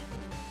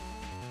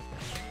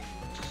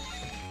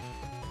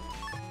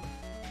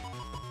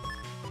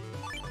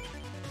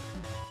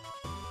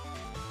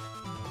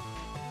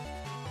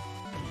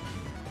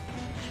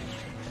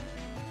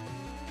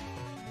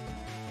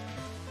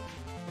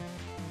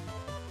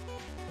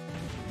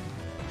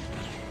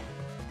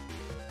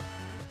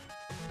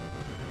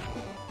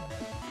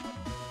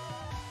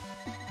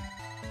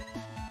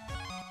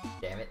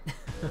 Damn it.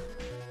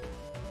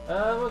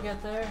 We'll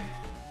get there.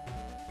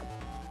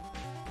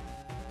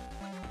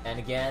 And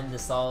again,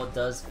 this all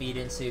does feed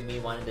into me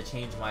wanting to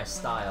change my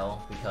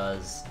style,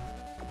 because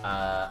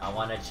I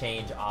want to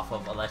change off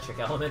of Electric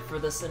Element for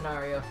this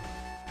scenario.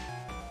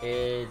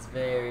 It's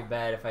very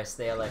bad if I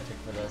stay electric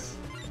for this.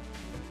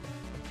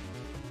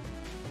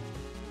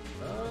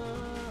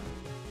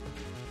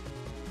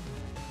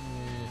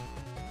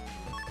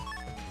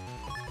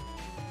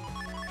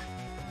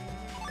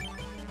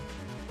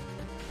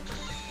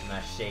 I'm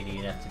not shady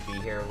enough to be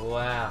here.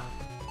 Wow.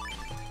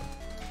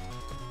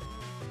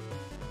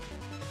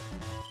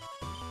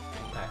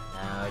 Alright,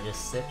 now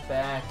just sit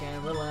back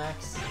and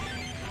relax.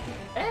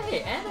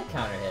 Hey, and a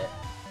counter hit.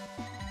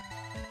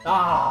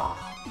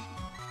 Ah!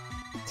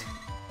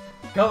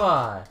 Come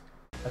on!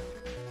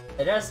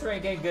 An S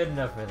rank ain't good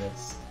enough for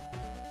this.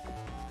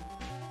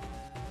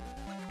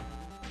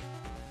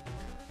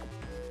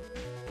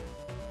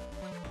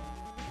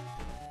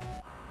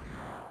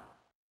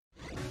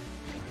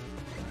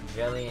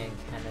 Jelly and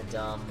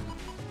Canadum.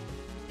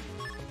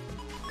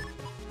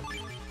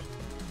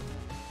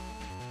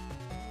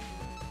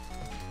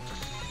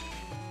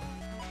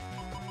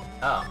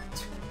 Oh,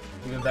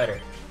 even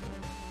better.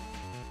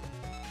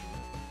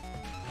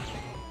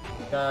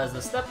 Because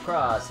the step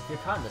cross, if you're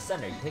caught in the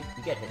center, you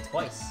get hit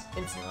twice,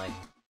 instantly.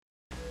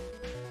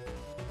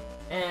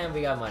 And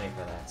we got money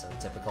for that, so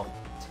typical.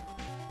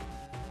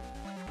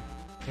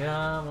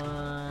 Come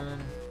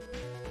on.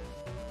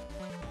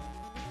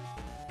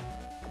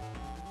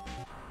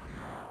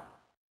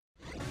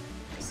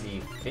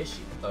 See,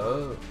 fishy.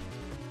 Oh.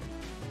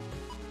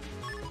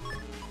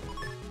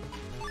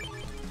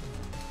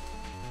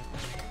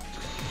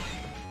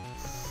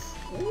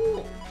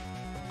 Ooh.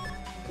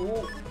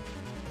 Ooh.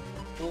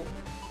 Ooh.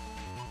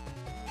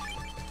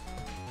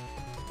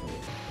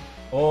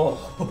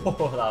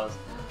 Oh,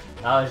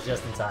 that was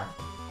just in time.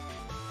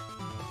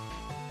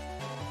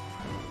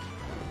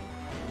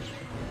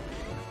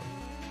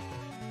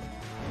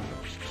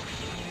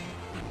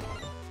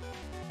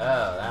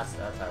 Oh, that's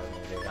how we're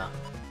gonna do it now.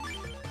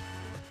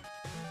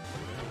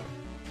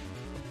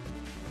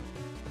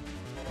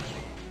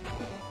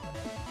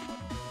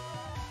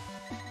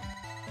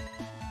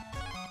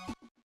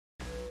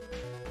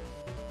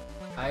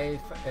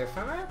 If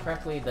I remember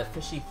correctly, the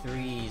fishy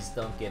 3s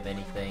don't give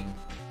anything.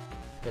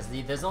 Because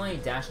there's only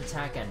dash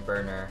attack and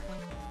burner.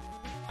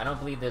 I don't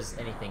believe there's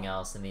anything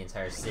else in the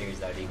entire series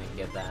that would even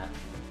give that.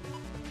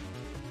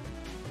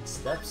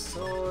 Step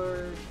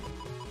sword.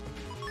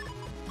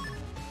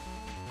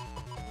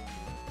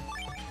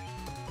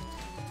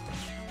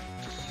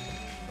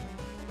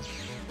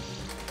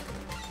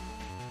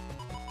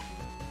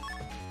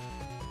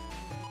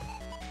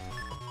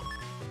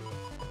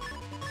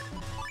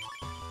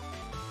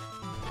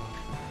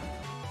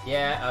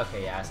 Yeah,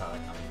 okay, yeah, I saw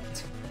that coming.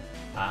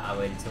 I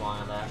waited too long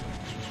on that.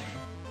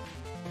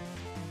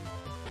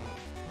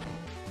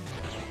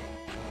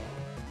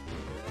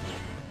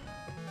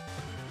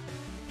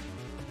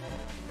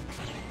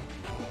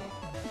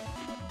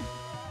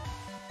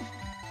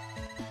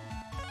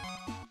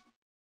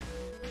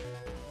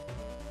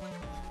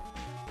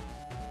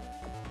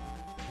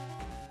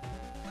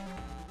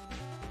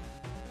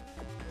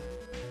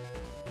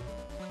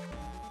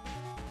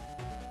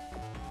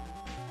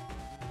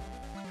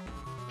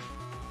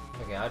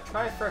 Okay, I'll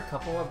try for a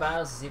couple more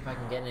battles to see if I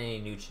can get any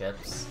new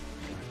chips.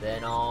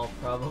 Then I'll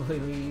probably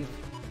leave.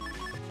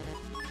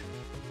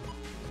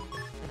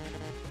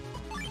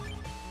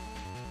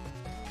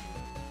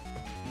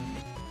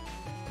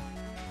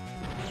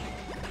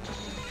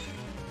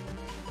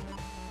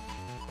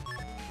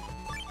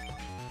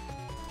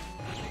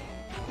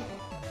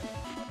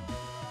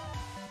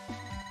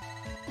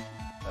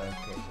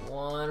 Okay,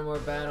 one more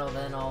battle,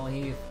 then I'll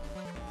leave.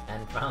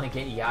 And finally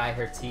get Yai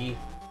her tea.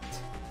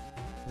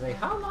 Like,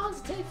 how long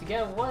does it take to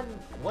get one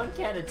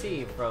can of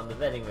tea from the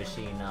vending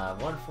machine,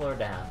 one floor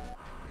down?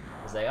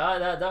 He's like,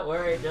 oh, don't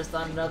worry, just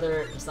on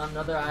another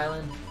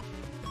island.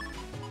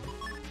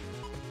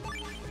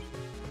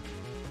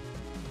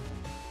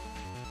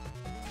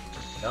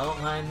 Don't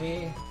mind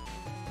me.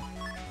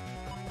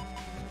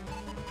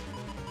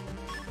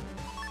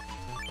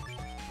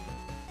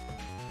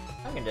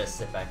 I can just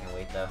sit back and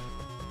wait though.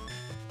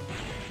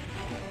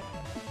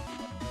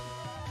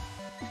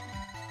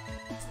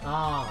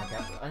 Oh my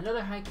god,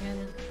 another high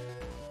cannon?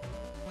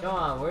 Come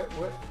on,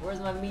 where's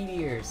my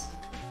meteors?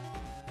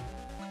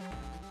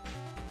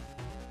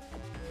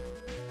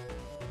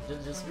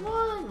 Just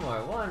one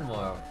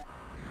more.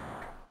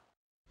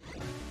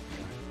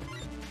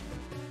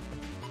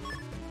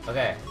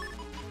 Okay,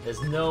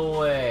 there's no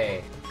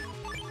way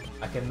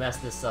I can mess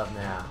this up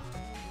now.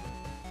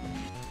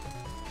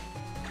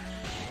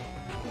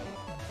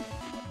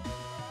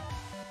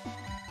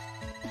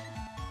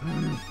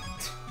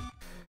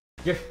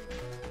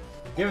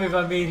 Give me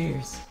my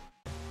meteors!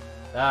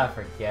 Ah,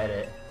 forget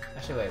it.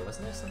 Actually, wait,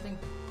 wasn't there something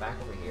back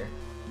over here?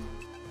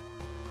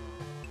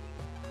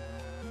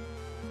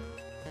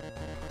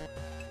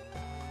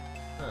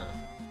 Huh.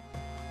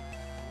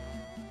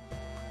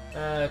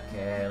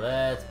 Okay,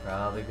 let's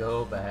probably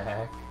go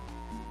back.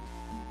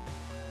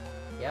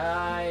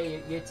 Yeah,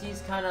 your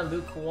tea's kind of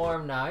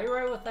lukewarm now. You're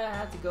right with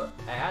that.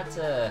 I had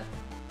to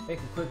make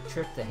a quick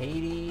trip to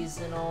Hades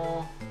and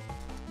all.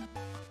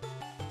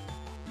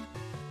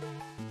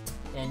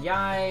 And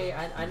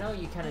yeah, I know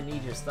you kind of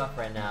need your stuff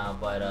right now,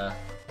 but I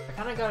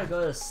kind of gotta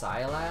go to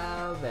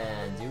Scilab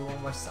and do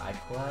one more side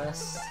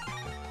quest.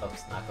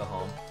 Oops, not go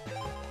home.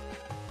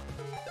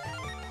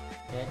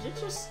 Yeah,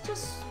 just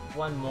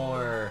one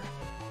more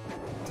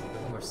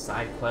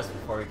side quest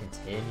before we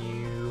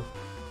continue.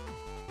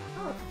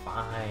 Oh, we're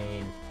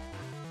fine.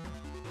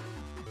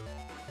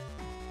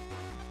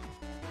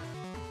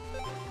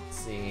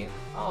 See.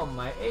 Oh,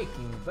 my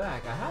aching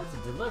back. I have to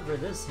deliver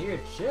this here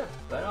chip,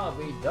 but I'll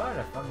be darned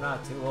if I'm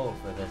not too old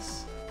for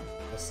this.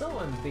 Will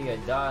someone be a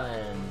darling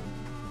and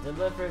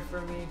deliver it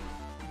for me?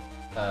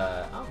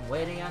 I'm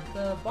waiting at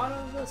the bottom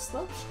of the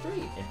slope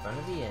street in front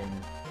of the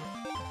inn.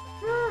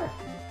 Sure.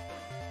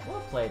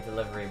 We'll play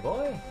delivery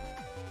boy.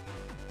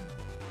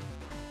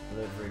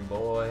 Delivery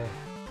boy.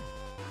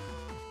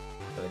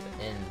 Go to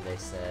the inn, they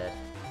said.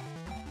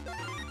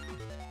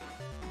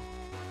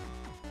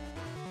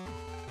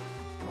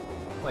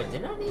 Wait,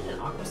 didn't I need an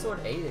Aqua Sword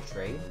A to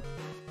trade?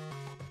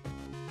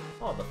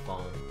 Oh, the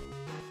phone.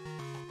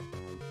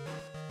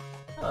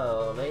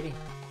 Hello, lady.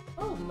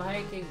 Oh, my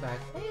aching back.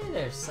 Hey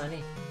there,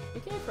 Sonny.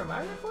 You came for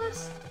my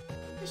request?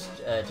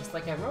 Just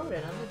like I wrote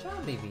it on the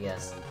job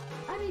BBS.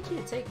 I need you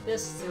to take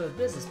this to a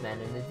businessman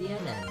in the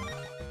DNN.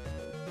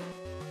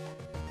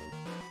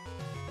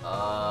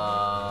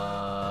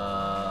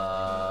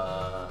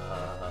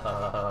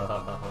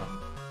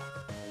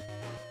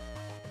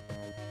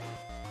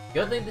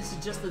 Good thing this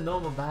is just a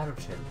normal battle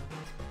chip.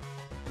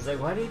 It's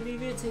like, why do you need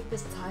me to take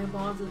this time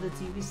bomb to the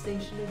TV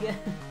station again?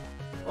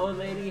 Oh,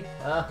 lady.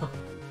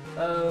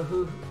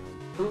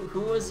 Who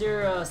was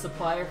your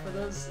supplier for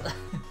this?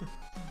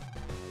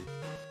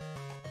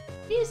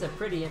 He's a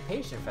pretty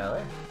impatient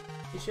fella.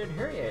 You should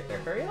hurry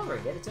over.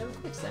 Get it to him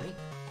quick, Sonny.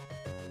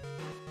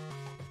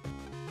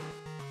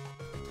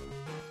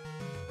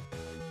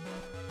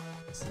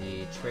 Let's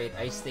see, trade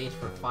Ice Stage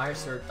for Fire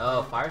Sword.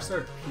 Oh, Fire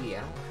Sword P. I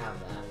don't have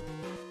that.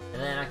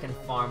 And then I can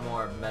farm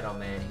more Metal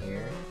Man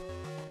here.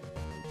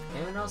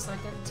 Anyone else I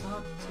can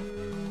talk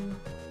to?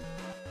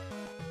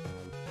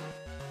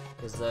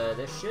 Because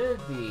there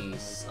should be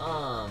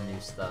some new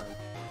stuff.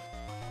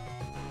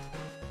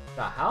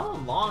 God, how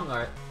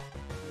long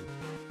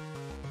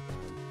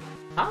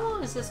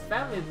has this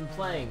family been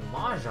playing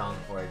Mahjong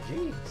for?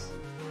 Jeez.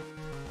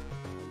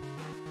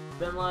 It's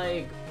been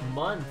like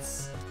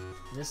months.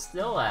 They're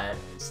still at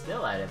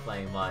it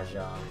playing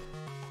Mahjong.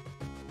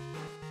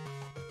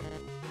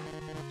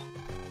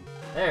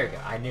 There we go,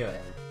 I knew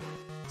it.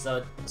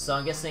 So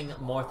I'm guessing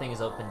more things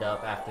opened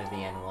up after the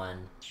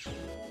N1.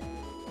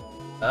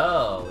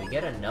 Oh, we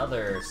get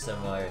another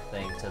similar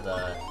thing to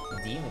the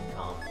Demon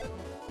Comp.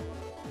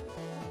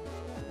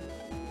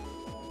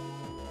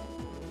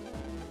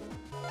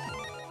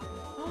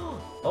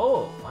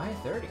 Oh,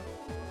 530.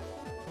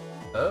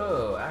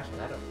 Oh, actually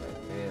that'll play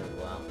really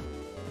well.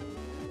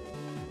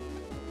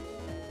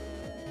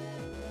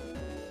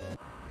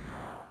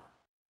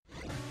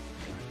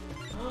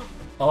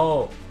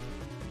 Oh!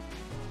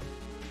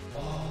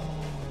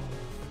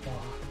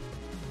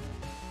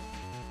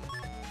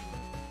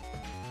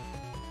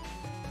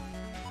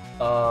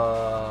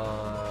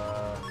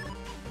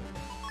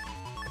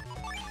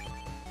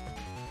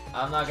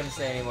 I'm not gonna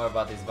say any more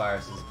about these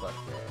viruses, but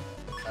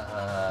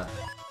I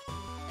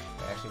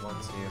actually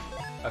want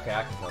to. Okay,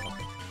 I can kill them.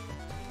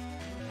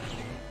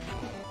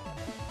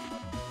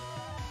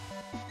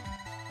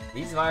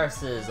 These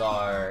viruses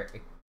are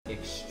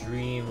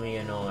extremely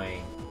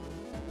annoying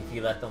if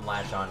you let them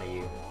latch onto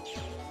you.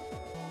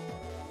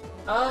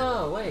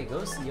 Oh wait,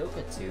 goes to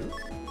Yoka too?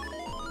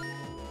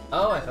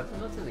 Oh, I thought they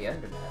went to the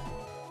internet.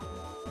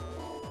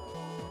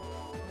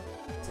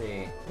 Let's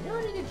see, you know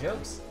any good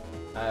jokes?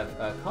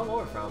 I've come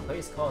over from a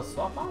place called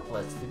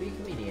Swapopolis to be a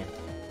comedian.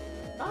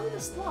 I'm in a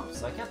slump,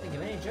 so I can't think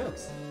of any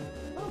jokes.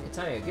 Oh, I can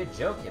tell you a good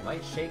joke. It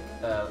might shake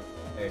me out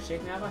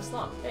of my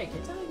slump. Hey, can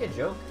you tell me a good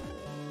joke?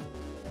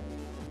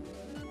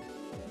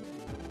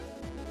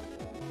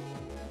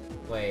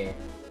 Wait.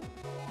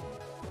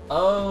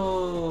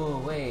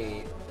 Oh,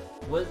 wait.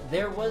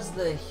 There was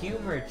the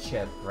humor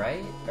chip,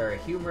 right? Or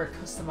humor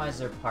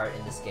customizer part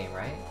in this game,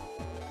 right?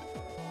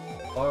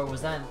 Or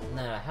was that...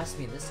 No, it has to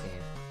be in this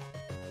game.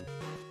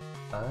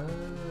 Oh,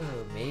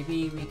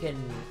 maybe we can...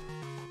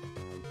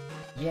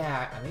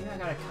 Yeah, maybe I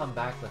gotta come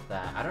back with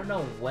that. I don't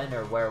know when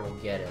or where we'll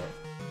get it.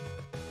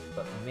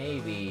 But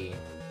maybe...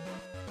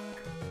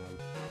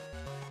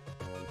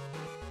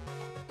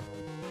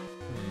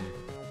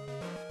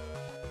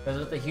 Because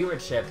with the humor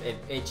chip,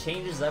 it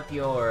changes up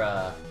your,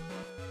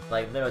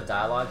 like, little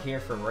dialogue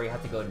here for where you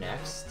have to go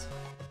next.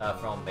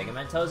 From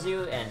Megaman tells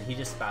you, and he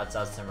just spouts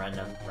out some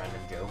random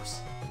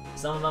jokes.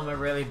 Some of them are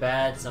really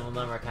bad, some of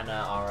them are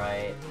kinda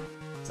alright.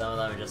 Some of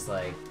them are just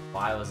like,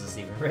 why was this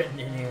even written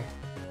in here?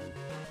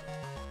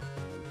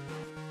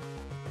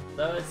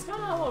 So it's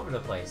kinda all over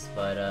the place,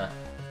 but,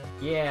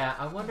 yeah,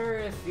 I wonder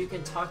if you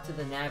can talk to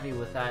the Navi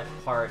with that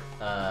part,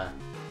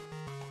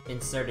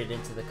 inserted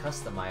into the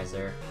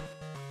customizer.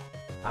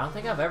 I don't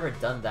think I've ever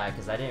done that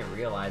because I didn't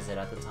realize it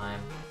at the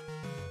time.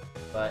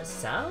 But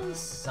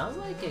sounds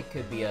like it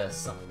could be a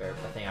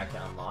thing I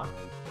can unlock.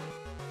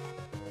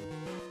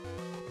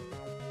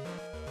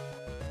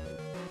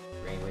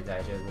 Rainbow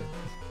Daijobu.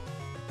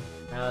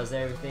 How's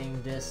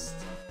everything just?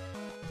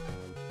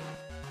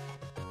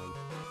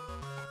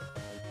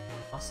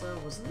 Also,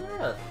 wasn't there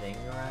a thing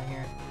around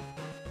here?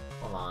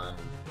 Hold on.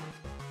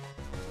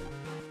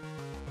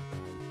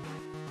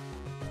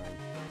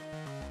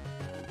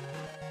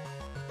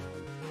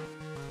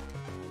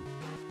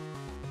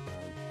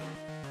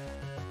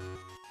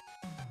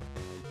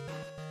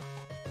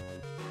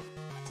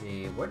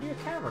 Where did your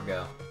camera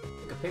go?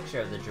 Took a picture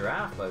of the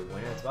giraffe, but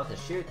when it's about to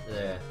shoot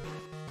the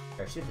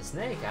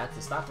snake, I had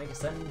to stop, make a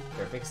sudden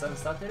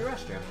stop to the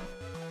restroom.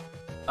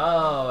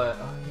 Oh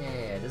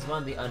yeah, this is one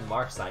of the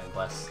unmarked side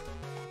quests.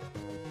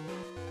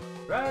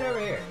 Right over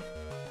here.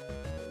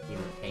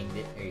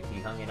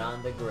 He hung it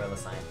on the gorilla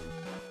sign.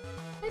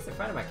 Hey, it's in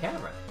front of my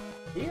camera.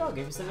 See, I'll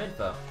give you some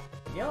info.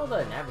 You know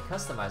the Navi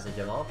customizer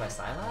developed by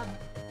Scilab?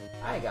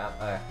 I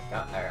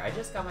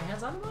just got my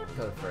hands on the mod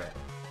code for it.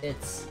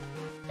 It's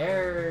I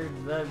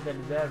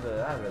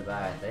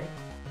think.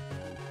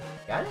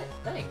 Got it?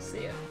 Thanks,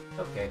 see ya.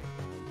 Okay.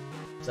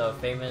 So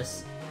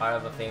part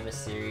of a famous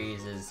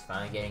series is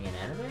finally getting an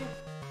anime?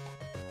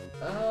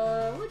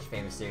 Which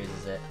famous series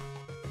is it?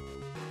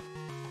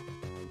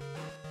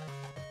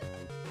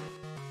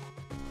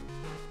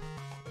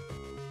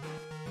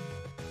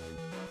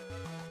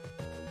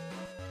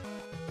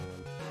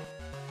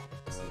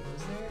 Let's see,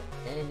 was there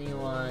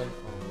anyone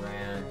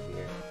around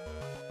here?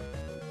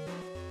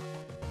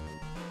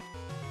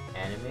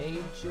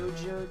 Anime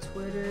JoJo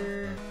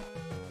Twitter?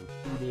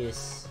 Who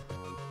this?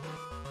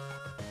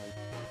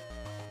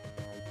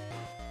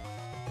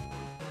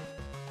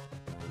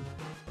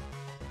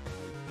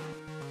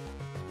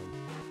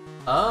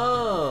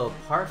 Oh,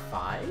 part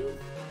 5?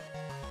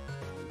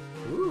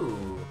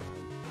 Ooh.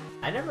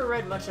 I never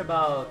read much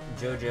about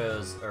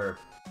JoJo's, or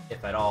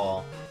if at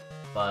all,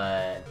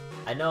 but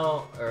I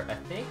know, or I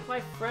think my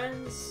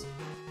friends,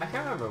 I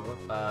can't remember, were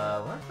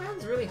my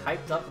friends really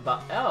hyped up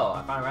about, oh,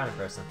 I found a random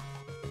person.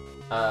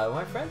 Were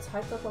my friends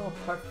hyped up about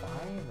part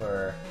 5,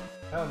 or,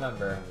 I don't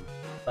remember.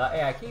 But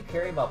yeah, I keep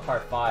hearing about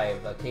part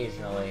 5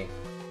 occasionally.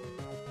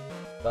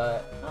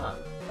 But,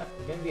 that's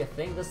gonna be a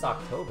thing this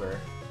October.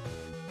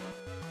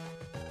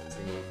 Let's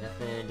see,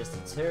 nothing, just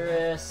a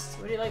tourist.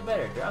 What do you like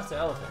better, giraffes or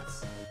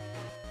elephants?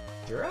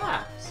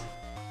 Giraffes!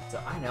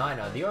 So, I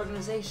know, the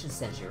organization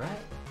sent you, right?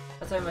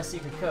 That's why my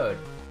secret code.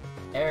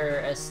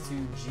 Error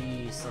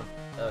S2G something,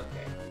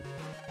 okay.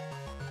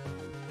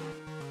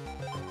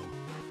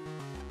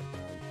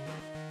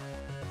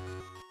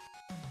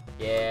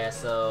 Yeah,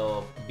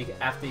 so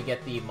after you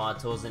get the mod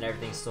tools and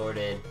everything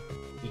sorted,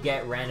 you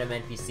get random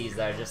NPCs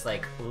that are just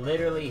like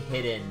literally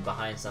hidden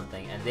behind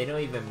something, and they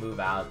don't even move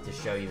out to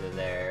show you they're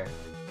there.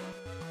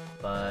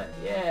 But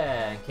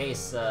yeah, in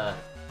case,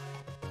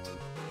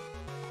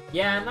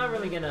 yeah, I'm not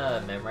really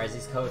gonna memorize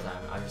these codes,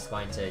 I'm just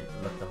going to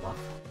look them up.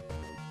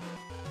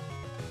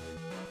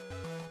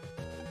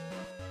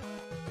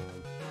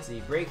 Let's see,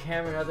 break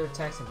hammer and other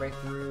attacks and break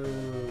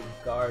through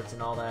guards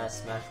and all that,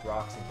 smash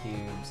rocks and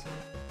cubes.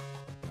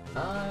 Do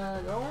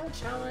I want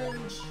a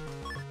challenge?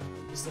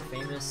 Just a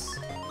famous...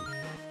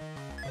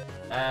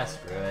 Ah,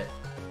 screw it.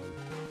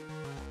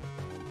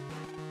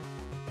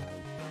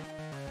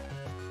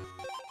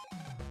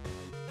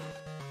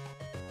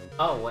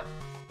 Oh, what?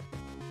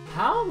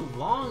 How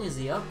long is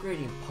he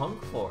upgrading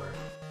Punk for?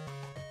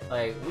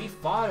 Like, we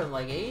fought him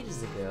like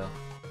ages ago.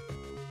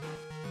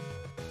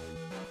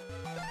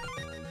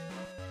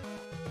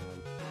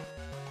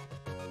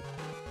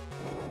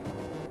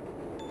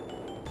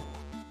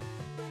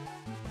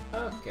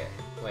 Okay,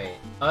 wait.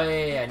 Oh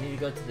yeah, I need to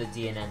go to the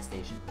DNN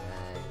station.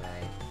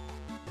 Right.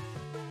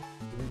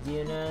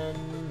 CNN.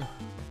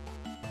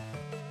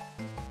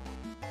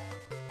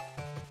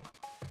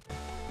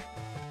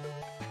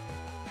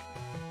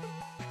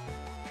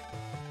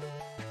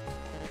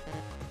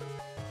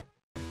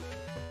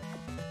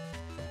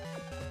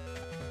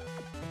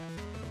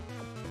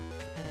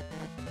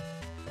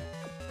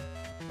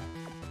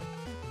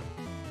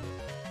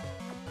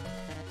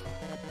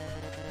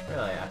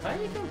 Really? I thought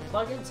you could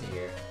plug into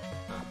here.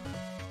 Huh.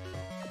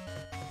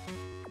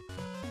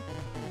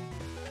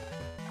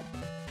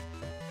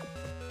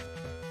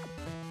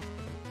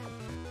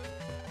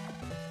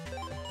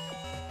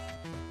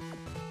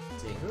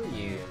 Let's see, who are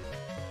you?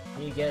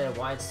 Can you get a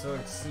wide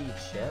sword C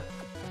chip?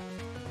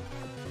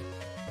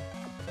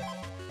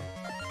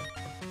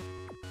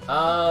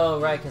 Oh,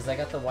 right, because I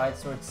got the wide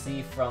sword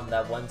C from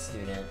that one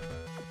student.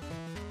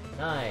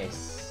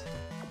 Nice.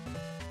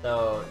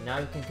 So now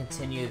you can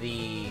continue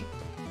the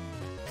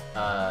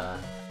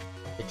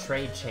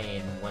trade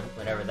chain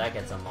whenever that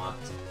gets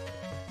unlocked.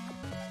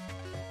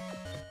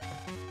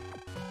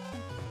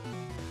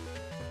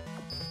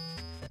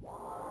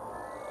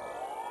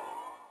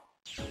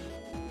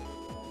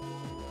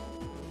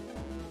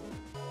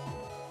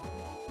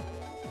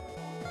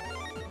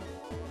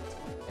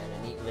 And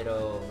a neat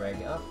little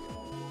reg up.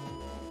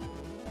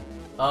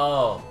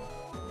 Oh.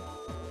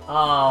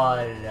 Oh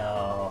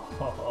no.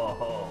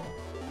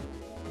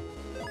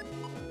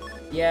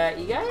 Yeah,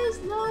 you guys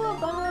know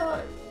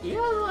about... You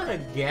guys wanna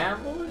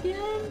gamble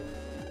again?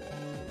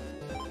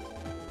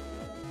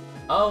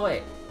 Oh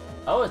wait.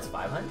 Oh, it's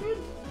 500?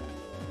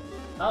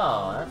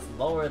 Oh, that's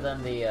lower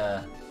than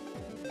the,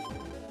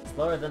 it's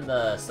lower than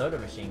the soda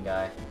machine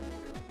guy.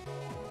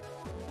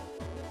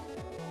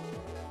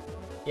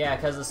 Yeah,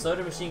 because the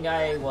soda machine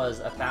guy was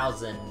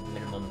 1,000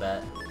 minimum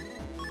bet.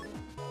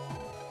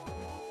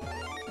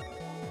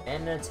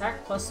 And an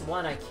attack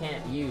 +1 I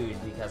can't use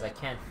because I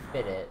can't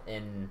fit it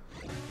in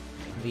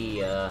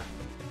the,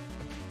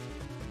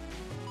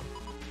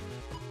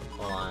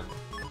 hold on.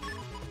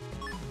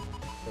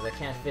 Because I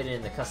can't fit it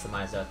in the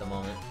customizer at the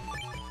moment.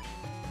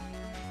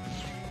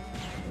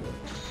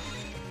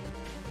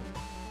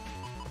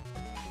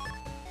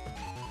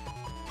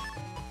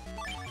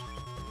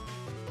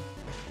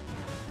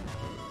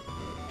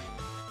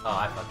 Oh,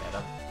 I fucked that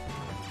up.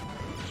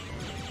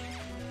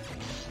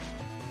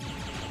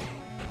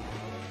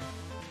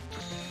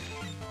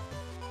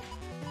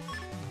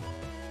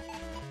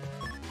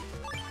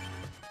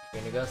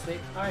 Gonna go sleep?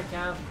 Alright,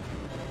 Cam.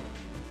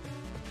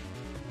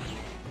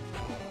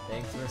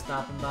 Thanks for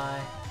stopping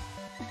by.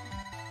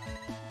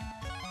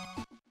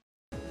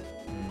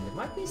 There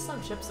might be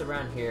some chips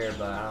around here,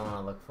 but I don't want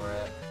to look for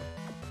it.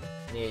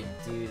 I need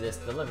to do this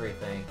delivery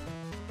thing.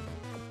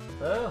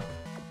 Hello?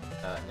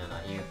 No,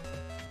 not you.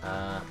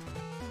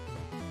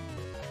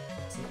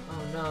 See,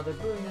 oh no, they're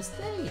booting the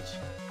stage!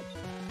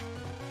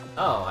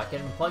 Oh, I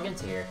can plug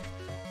into here.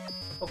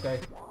 Okay.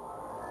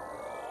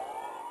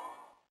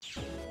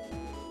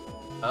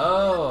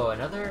 Oh,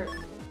 another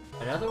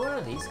one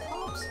of these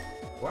cops?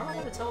 Where am I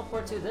gonna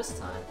teleport to this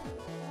time?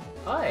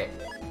 Hi!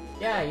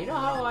 Yeah, you know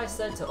how I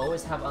said to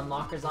always have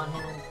unlockers on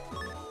hand?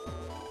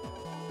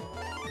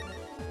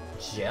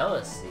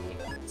 Jealousy?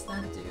 What's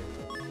that do?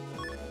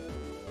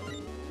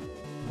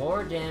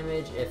 More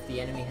damage if the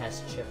enemy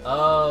has chip.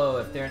 Oh,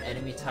 if they're an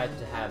enemy type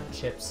to have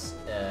chips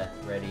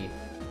ready.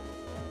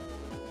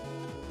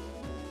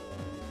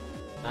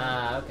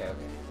 Ah, okay.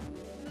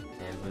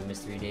 And blue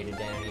mystery data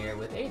down here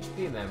with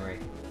HP memory.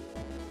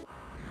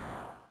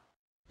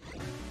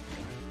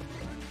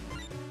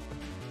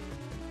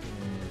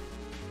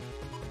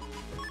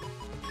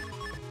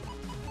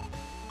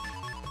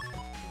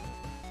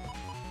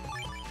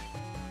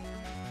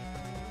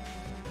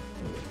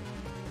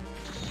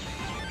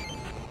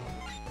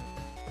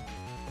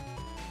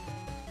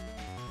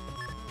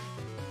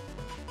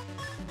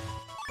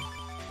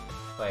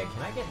 Wait,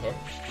 can I get hit?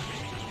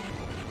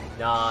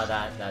 No,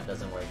 that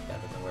doesn't work. That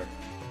doesn't work.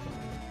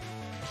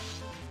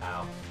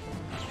 Ow.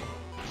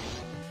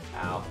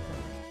 Ow.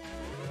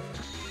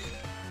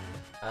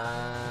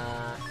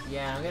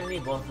 Yeah, I'm gonna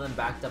need both of them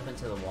backed up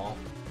into the wall.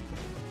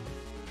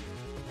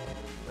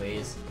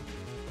 Please.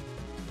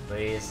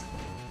 Please.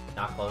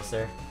 Not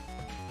closer.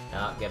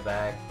 No, get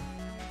back.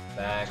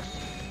 Back.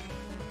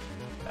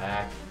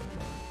 Back.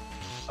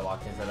 I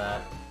walked into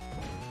that.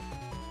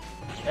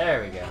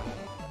 There we go.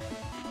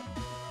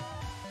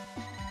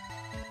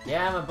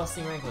 Yeah, my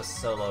busting rank was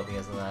so low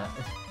because of that.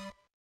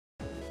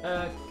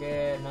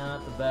 Okay,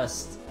 not the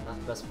best. Not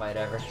the best fight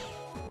ever.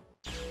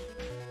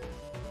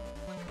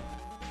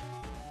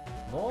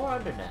 More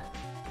undernet.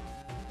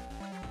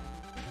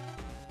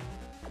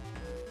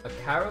 A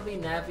cowardly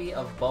navy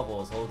of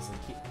bubbles holds the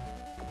key.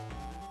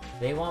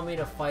 They want me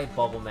to fight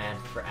Bubble Man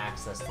for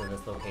access to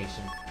this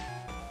location.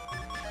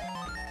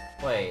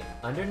 Wait,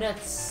 undernet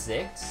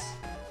 6?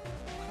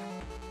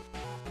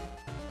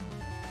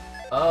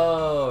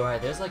 Oh,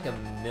 right, there's like a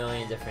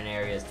million different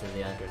areas to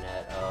the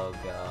undernet. Oh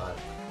god.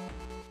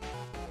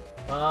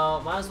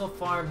 Well, might as well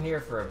farm here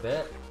for a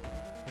bit.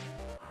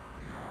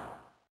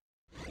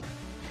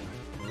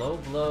 Low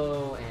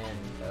blow and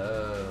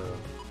oh.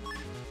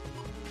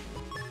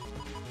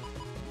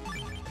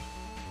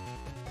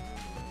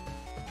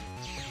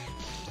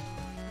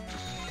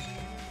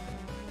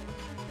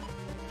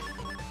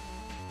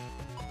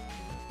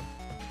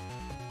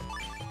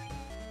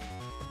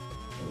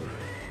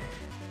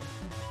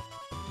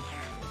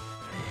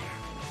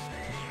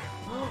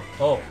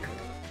 Oh!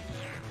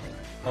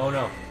 Oh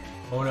no!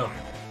 Oh no!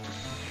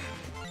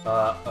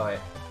 Alright.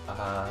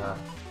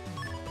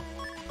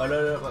 Oh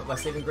no, my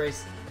saving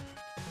grace!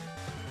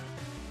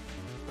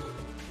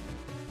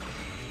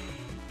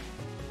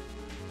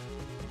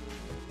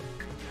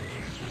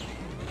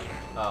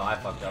 Oh, I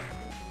fucked up.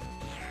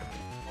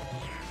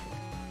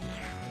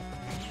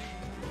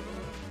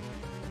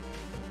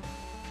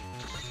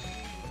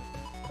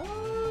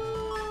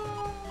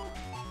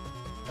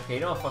 Okay,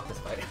 you know what? Fuck this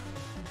fight.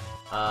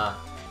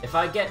 If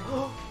I get...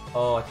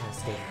 Oh, I can't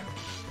escape.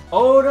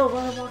 Oh no,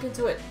 why did I walk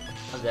into it?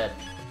 I'm dead.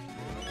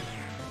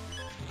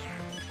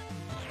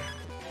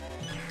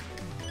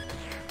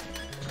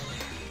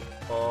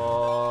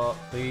 Oh,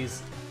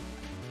 please.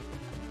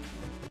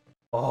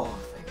 Oh,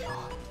 thank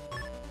God.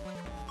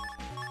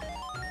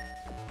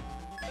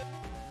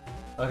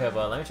 Okay,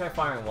 but let me try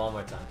firing one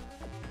more time.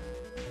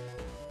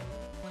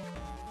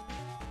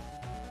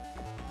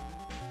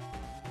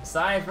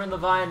 Aside from the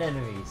vine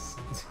enemies.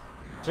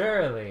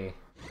 Surely.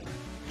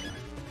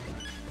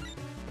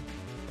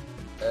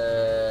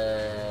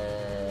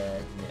 No.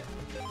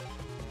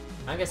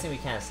 I'm guessing we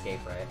can't escape,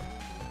 right?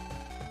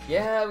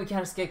 Yeah, we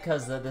can't escape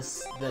because the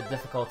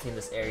difficulty in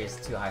this area is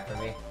too high for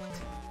me.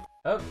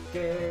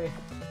 Okay.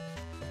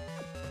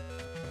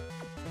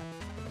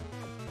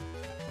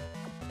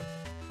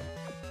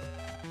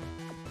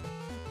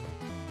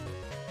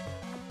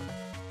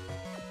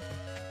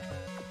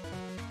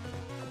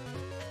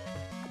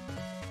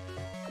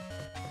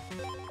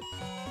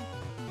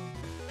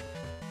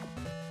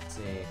 Let's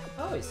see.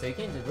 Oh, so you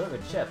came to deliver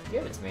the chip.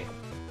 Give it to me.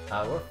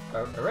 We're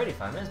already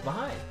 5 minutes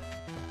behind.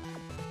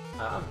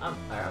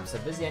 I'm so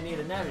busy I need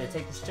a navi to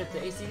take this trip to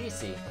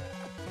ACDC.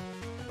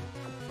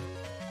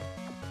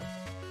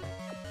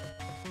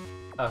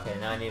 Okay,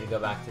 now I need to go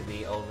back to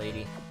the old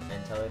lady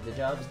and tell her the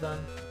job's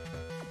done.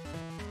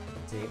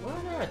 Let's see, we're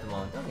on air at the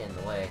moment, don't get in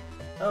the way.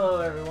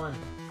 Hello everyone.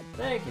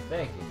 Thank you,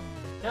 thank you.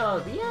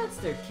 No, the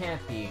answer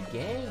can't be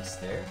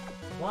gangster.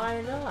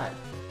 Why not?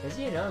 Because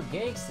you know,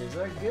 gangsters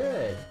are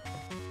good.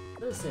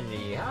 Listen to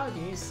you, how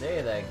can you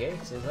say that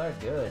gangsters are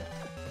good?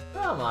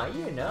 Come on,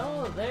 you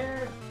know,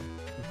 they're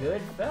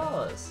good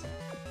fellas.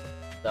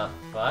 The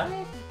fuck?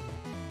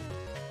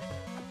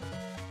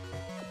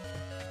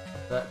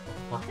 The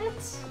what?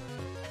 Let's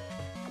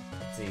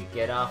see,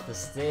 get off the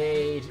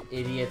stage,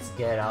 idiots,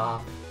 get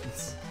off.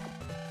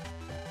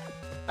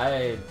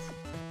 Good.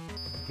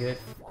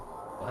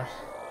 What?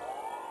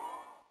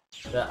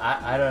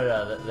 I don't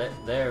know.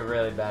 They're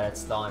really bad at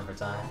stalling for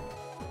time.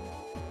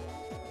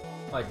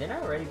 Wait, didn't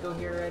I already go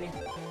here already?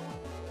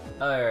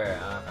 Oh,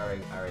 I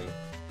already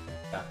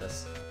got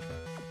this.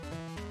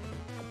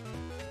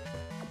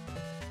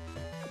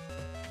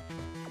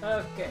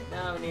 Okay,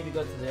 now we need to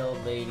go to the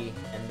old lady,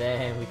 and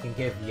then we can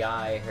give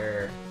Yai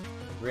her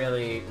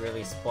really,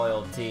 really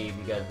spoiled tea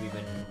because we've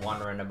been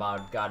wandering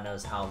about God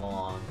knows how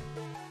long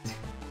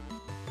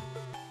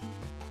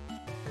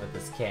with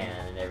this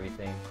can and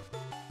everything.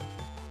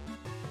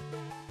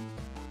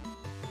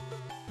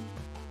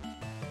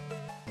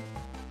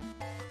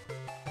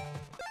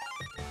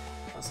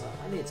 Also,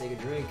 I need to take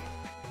a drink.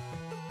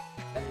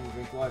 I didn't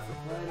drink water for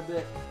quite a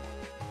bit.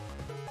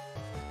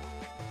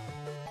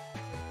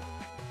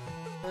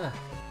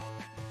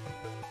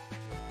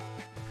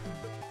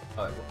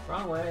 Oh,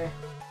 wrong way.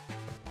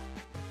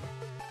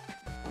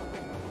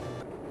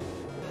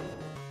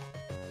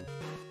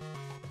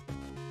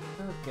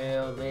 Okay,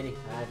 old lady,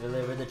 I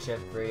delivered the chip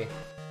for you.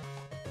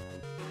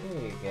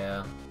 Here you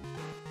go.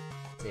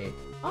 Let's see.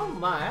 Oh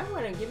my, I'm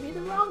gonna give you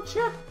the wrong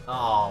chip!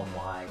 Oh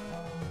my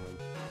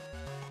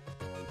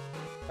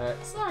god.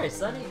 Sorry,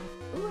 Sonny.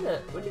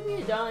 Would you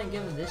be a darling and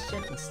give him this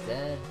chip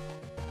instead?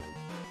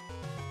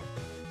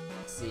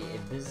 Let's see,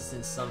 if this is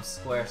in some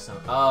square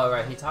somewhere. Oh,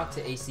 right, he talked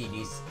to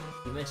ACDC.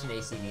 He mentioned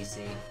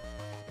ACDC.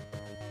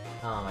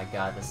 Oh my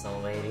god, this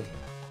old lady.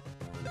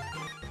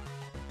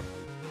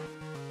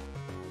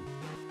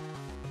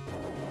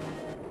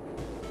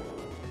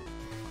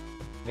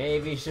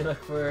 Maybe you should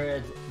look for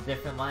a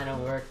different line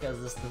of work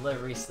because this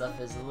delivery stuff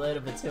is a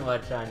little bit too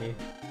much on you.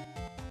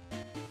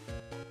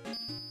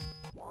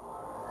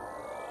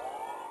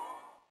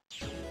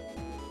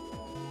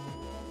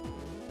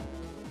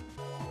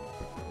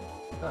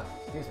 Oh,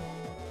 excuse me.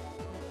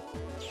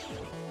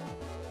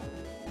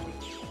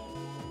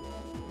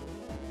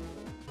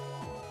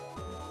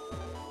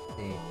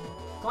 The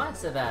client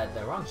said that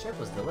the wrong chip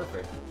was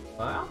delivered.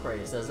 Well, our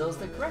operator says it was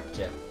the correct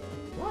chip.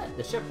 What?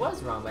 The chip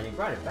was wrong, but he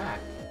brought it back.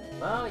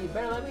 Well, you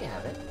better let me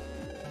have it.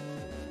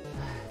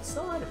 It's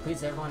so hard to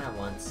please everyone at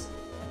once.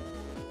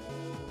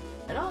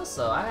 And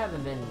also, I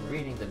haven't been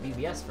reading the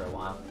BBS for a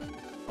while.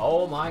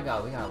 Oh my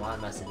god, we got a lot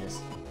of messages.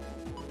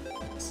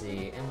 Let's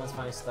see, M1's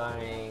finally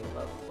starting,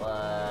 blah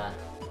blah.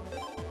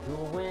 Who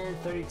will win?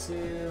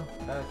 32.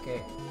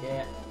 Okay,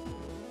 yeah.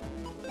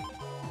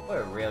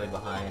 We're really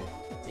behind.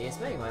 See, it's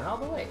Megaman all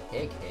the way.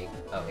 Hig.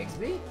 Oh,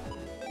 Higsby?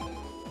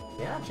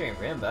 Yeah, I'm cheering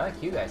for him, but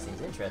Q guy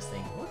seems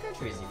interesting. What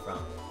country is he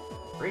from?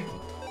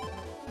 Freaky.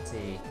 Let's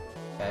see.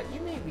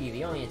 You may be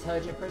the only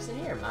intelligent person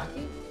here,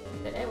 Maki.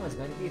 That everyone's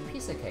going to be a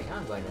piece of cake.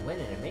 I'm going to win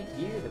it and make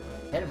you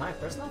the head of my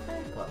personal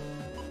fan club.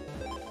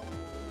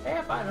 Hey,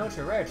 I found an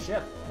ultra rare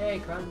chip. Hey,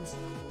 Kruns.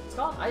 It's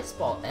called Ice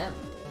Ball M.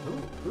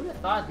 Who'd have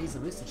thought these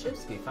elusive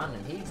chips could be found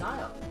in Hades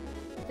Isle?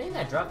 The thing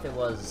that dropped it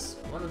was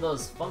one of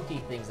those funky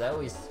things that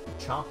always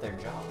chomp their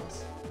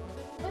jaws.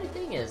 The funny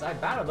thing is, I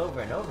battled over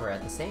and over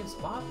at the same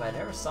spot, but I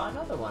never saw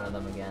another one of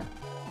them again.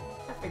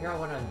 I figure out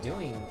what I'm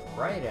doing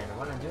right and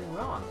what I'm doing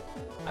wrong.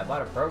 I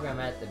bought a program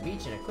at the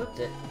beach and equipped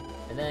it,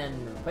 and then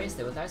replaced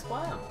it with Ice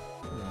Ball M.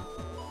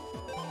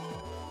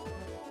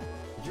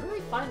 Did you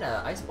really find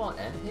a Ice Ball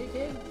M,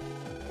 Pig?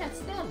 Can't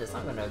stand this,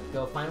 I'm gonna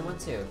go find one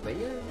too. But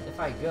even if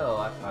I go,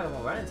 I probably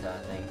won't run into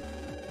that thing.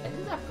 I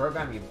think that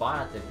program you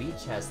bought at the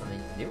beach has something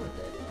to do with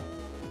it.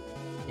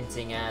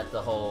 Hinting at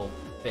the whole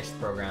fish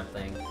program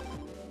thing.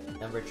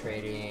 Number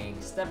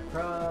trading, step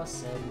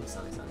cross, and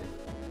something.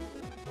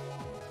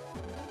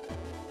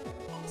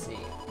 Let's see,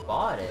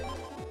 bought it.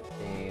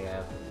 They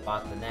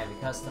bought the Navi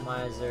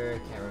customizer,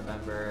 can't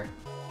remember.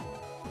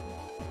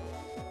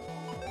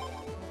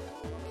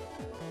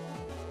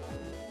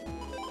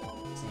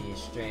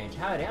 Strange.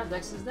 Howdy, I'm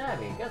Dex's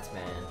Navi,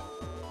 Gutsman.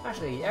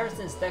 Actually, ever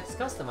since Dex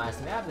customized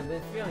me, I haven't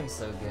been feeling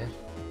so good.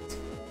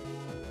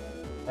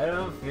 I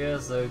don't feel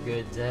so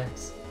good,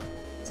 Dex.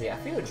 See, I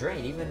feel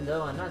drained even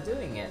though I'm not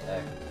doing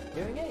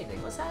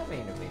anything. What's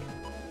happening to me?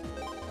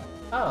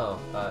 Oh,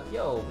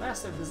 yo,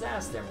 Master of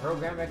Disaster and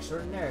Program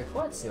Extraordinary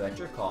Quetsu at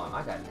your call.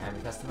 I got a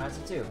Navi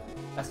customizer too.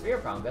 As for your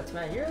problem,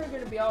 Gutsman, you're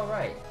gonna be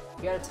alright.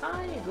 You got a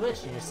tiny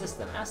glitch in your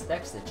system. Ask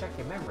Dex to check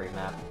your memory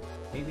map.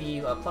 Maybe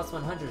a plus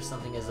 100 or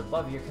something is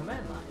above your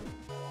command line.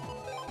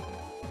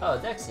 Oh,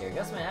 Dex here.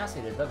 Gutsman asked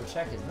me to double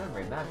check his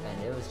memory map,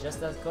 and it was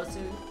just as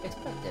Quetsu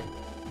expected.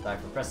 Sorry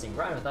for pressing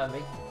grind without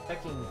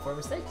checking for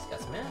mistakes,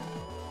 Gutsman.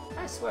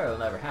 I swear it'll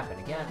never happen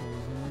again.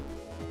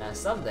 And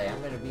someday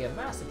I'm gonna be a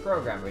master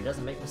programmer who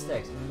doesn't make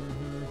mistakes.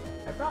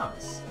 I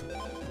promise.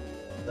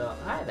 So,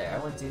 hi there.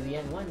 I went to the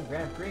N1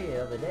 Grand Prix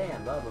the other day,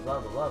 and blah blah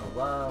blah blah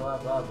blah blah blah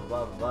blah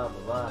blah blah blah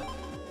blah.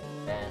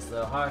 And it's a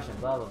little harsh and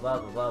blah blah blah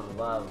blah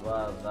blah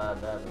blah blah blah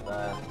blah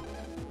blah.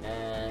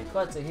 And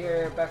Quetsu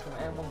here, back from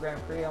N1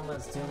 Grand Prix,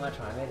 almost too much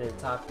when I made it to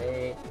the top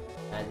 8.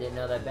 I didn't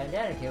know that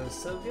Bandana Kid was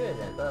so good,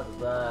 and blah blah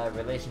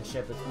blah.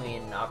 Relationship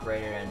between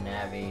Operator and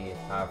Navi,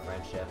 power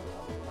friendship,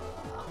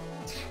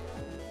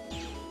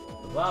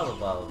 blah blah blah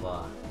blah blah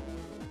blah.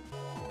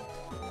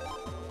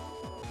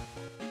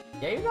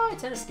 Yeah, you know I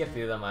tend to skip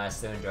through them. I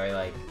still enjoy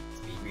like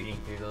speed reading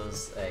through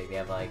those. Like they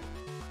have like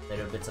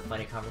little bits of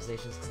funny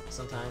conversations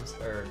sometimes,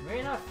 or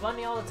maybe not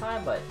funny all the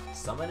time, but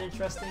somewhat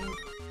interesting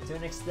to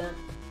an extent.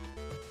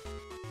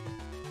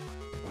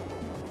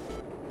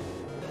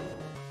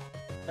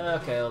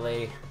 Okay, old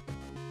lady.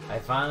 I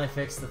finally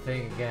fixed the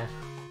thing again.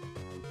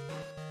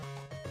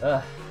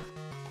 Ugh.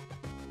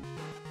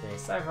 Did I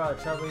sorry for all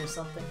the trouble or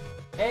something?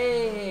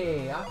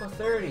 Hey! Aqua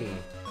 30!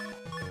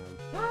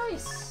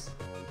 Nice!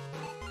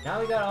 Now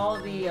we got all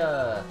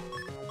the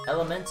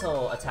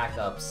elemental attack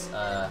ups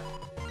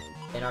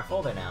in our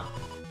folder now.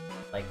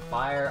 Like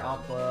fire,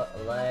 aqua,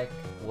 elec,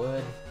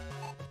 wood.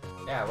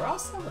 Yeah, we're all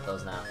set with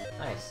those now.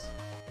 Nice.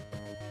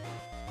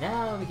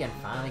 Now we can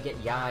finally get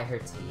Yai her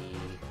tea.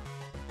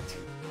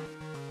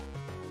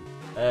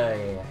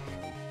 Yeah.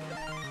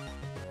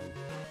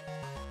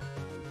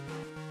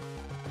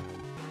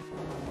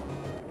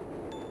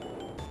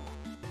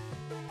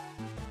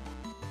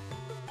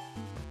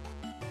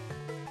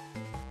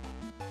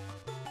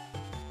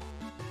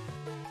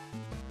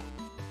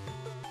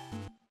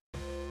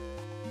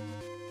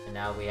 And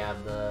now we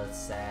have the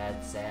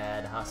sad,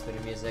 sad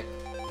hospital music.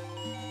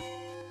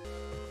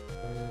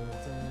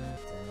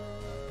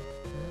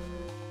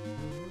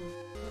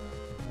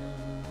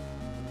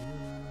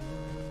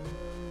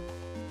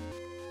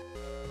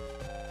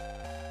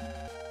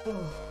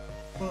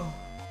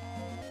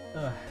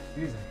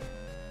 Excuse me.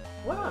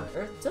 What on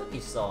earth took you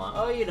so long?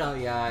 Oh, you know,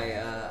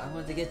 yeah, I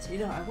wanted to get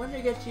to, I wanted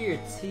to get you your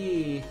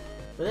tea,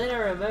 but then I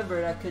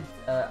remembered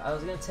I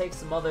was gonna take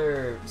some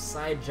other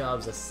side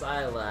jobs at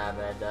Scilab,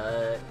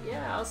 and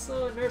yeah,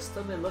 also a nurse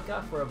told me to look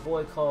out for a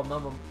boy called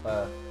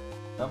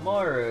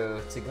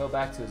Mamoru to go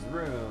back to his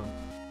room.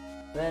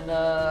 Then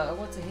I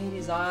went to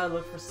Hades Isle,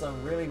 looked for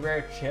some really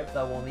rare chip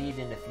that we'll need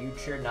in the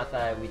future, not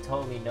that we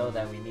totally know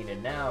that we need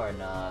it now or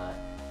not.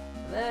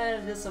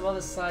 Then I did some other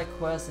side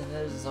quests, and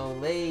there's this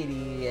old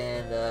lady,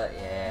 and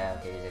yeah,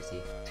 okay, here's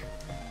your tea.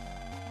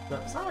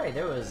 But sorry,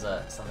 there was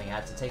something I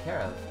had to take care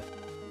of.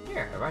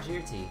 Here, I brought you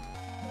your tea.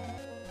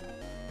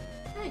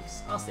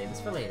 Thanks, I'll save this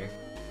for later.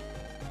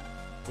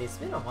 See, it's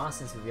been a while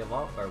since we've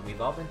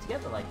all been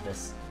together like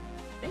this.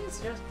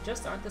 Things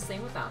just aren't the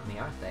same without me,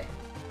 aren't they?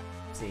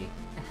 See,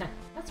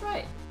 that's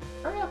right.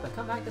 Hurry up and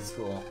come back to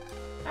school.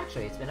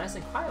 Actually, it's been nice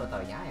and quiet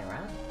without Yai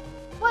around.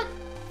 What?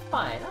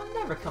 Fine, I'm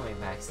never coming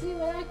back. See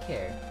what I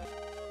care.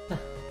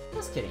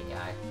 Just kidding,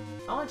 Yai.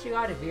 I want you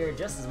out of here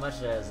just as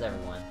much as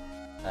everyone.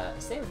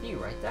 Same with you,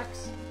 right,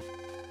 Dex?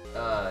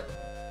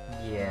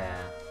 Yeah.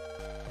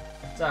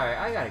 Sorry,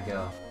 I gotta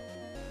go.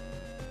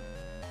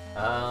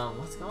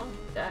 What's going on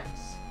with Dex?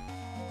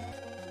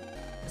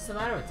 What's the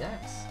matter with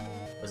Dex?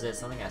 Was it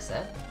something I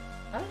said?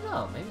 I don't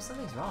know, maybe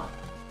something's wrong.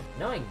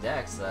 Knowing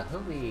Dex,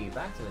 he'll be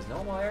back to his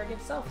normal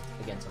arrogant self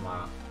again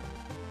tomorrow.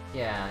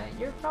 Yeah,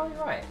 you're probably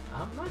right.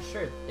 I'm not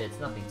sure it's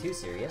nothing too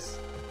serious.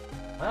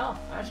 Well,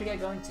 I should get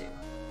going too.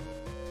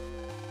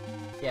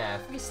 Yeah,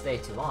 if we stay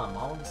too long,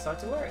 Mom will start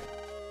to worry.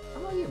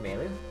 How about you,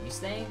 Melu? You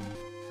staying?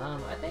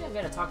 I think I'm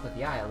gonna talk with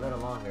Yai a little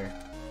longer.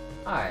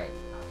 Alright,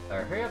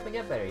 hurry up and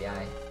get better,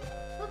 Yai.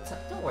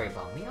 Don't worry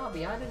about me, I'll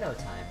be out in no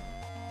time.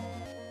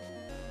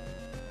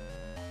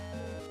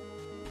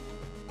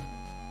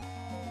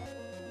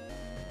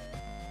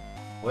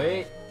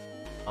 Wait,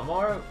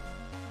 Amaro.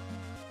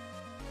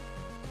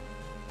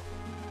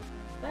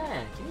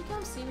 Man, can you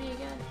come see me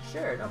again?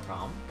 Sure, no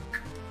problem.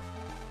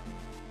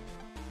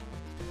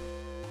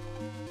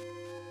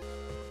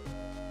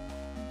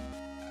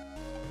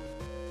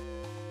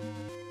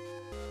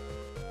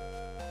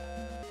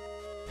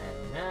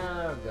 And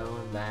now we're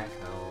going back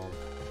home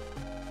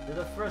to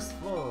the first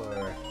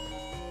floor.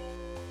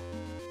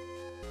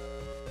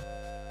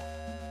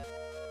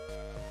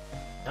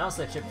 And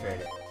also chip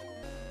trade it.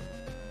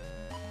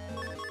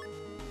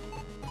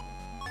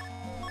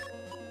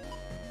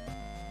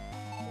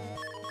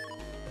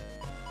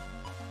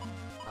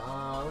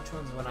 Which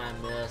one's what I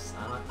miss?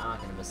 I'm not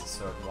gonna miss the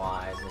sword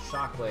wise. The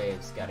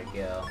shockwaves gotta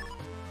go.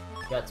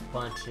 Guts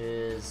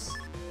punches.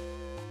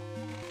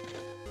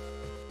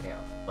 Okay,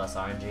 plus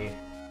RNG.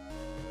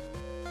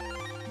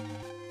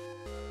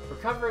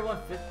 Recovery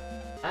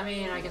 150. I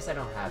mean, I guess I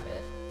don't have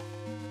it.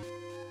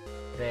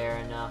 Fair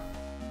enough.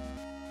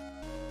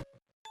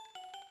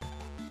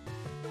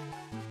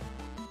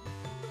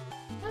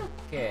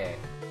 Okay.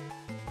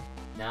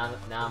 Now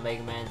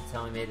Megaman's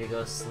telling me to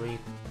go sleep.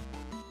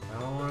 I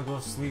don't want to go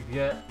sleep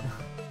yet.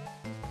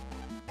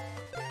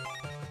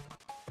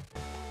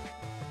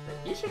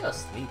 You should go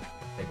sleep.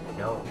 Like,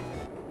 no.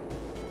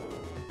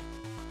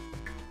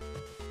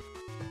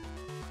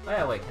 Oh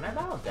yeah, wait, can I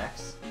battle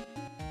Dex?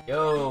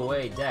 Yo,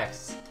 wait,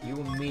 Dex. You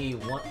and me,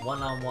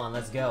 one-on-one,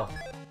 let's go.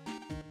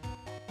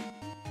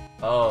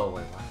 Oh,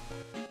 wait,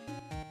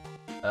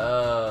 what?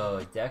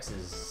 Oh, Dex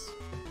is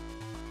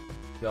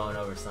going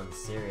over something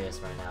serious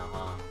right now,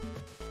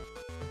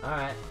 huh?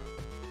 Alright.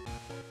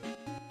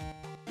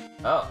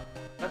 Oh,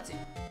 let's see.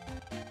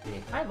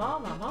 Hi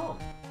Mom, I'm home.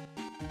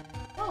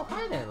 Oh,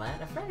 hi there, Lan.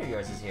 A friend of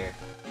yours is here.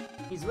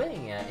 He's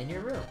waiting in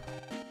your room.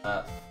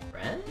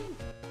 Friend?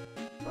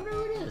 I wonder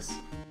who it is.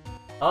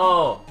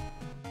 Oh!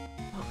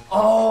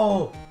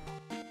 Oh!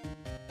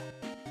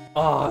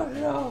 Oh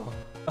no!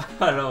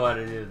 I don't want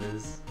to do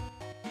this.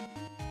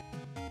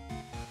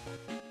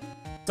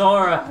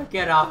 Tora,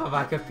 get off of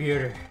my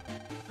computer!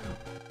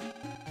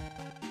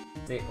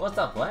 See, what's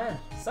up, Lan?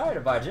 Sorry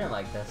to barge in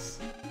like this.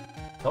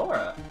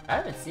 Tora, I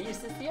haven't seen you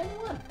since the end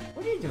one.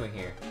 What are you doing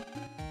here?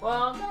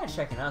 Well, I'm kind of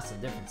checking out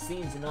some different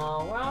scenes and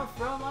all. Where I'm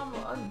from, I'm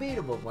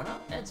unbeatable. When I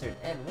entered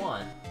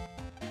N1,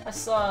 I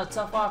saw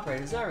tough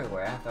operators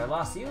everywhere. After I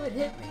lost you, it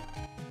hit me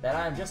that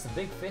I'm just a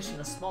big fish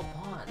in a small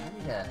pond. I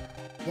need to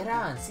get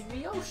out and see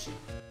the ocean.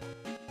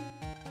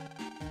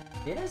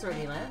 Dinner's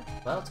ready, Lan.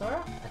 Well,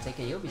 Tora, I take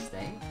it you'll be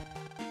staying.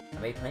 I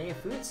made plenty of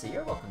food, so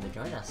you're welcome to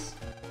join us.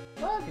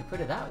 Well, if you put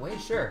it that way,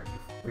 sure.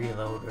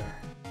 Freeloader.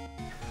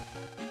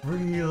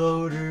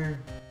 Freeloader.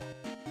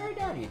 Hurry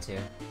down, you two.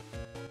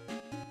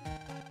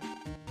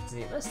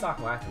 See, let's talk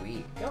more after we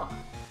eat. Go on.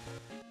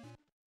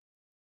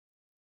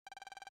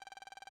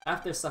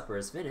 After supper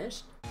is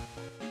finished.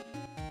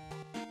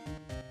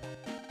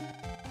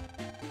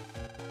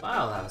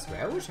 Wow, that was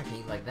great. I wish I could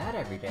eat like that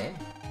every day.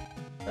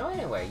 So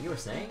anyway, you were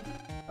saying?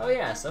 Oh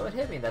yeah, so it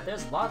hit me that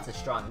there's lots of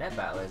strong net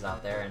battlers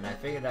out there, and I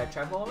figured I'd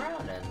travel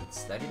around and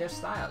study their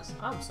styles.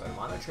 I'm sort of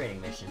on a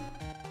training mission.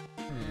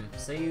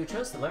 So you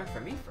chose to learn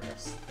from me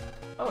first.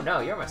 Oh no,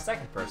 you're my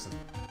second person.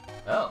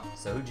 Oh,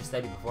 so who'd you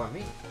study before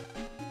me?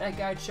 That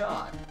guy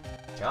Chod.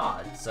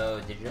 Chod? So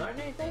did you learn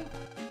anything?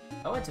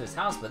 I went to his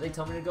house, but they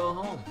told me to go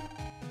home.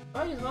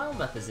 I use my own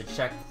methods to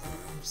check.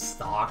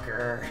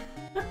 Stalker.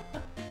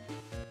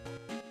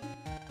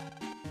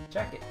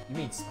 Check it. You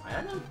mean spy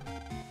on him?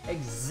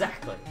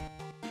 Exactly.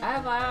 I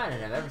have my eye on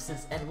him ever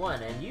since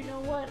N1, and you know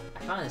what? I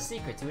found a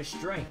secret to his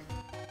strength.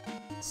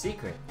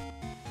 Secret?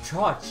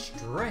 Chod's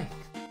strength?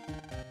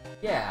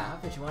 Yeah, I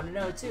bet you want to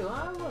know too.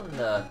 I'm willing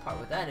to part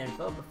with that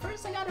info, but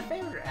first I got a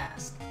favor to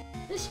ask.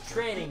 This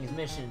training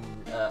mission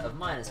of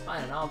mine is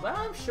fine and all, but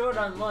I'm short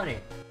on money.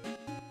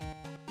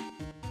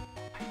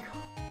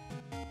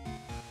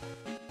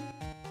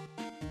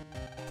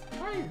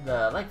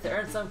 I'd like to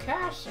earn some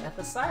cash at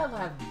the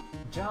Scilab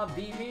job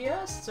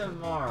BBS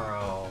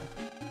tomorrow.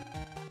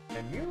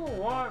 And you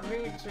want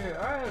me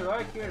to, I'd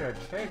like you to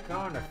take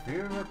on a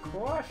few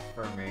requests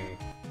for me.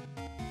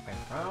 I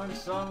found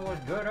some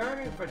with good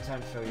earning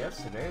potential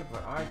yesterday,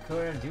 but I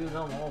couldn't do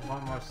them all by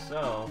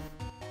myself.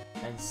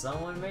 And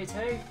someone may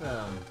take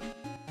them.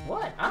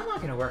 What? I'm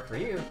not gonna work for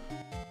you.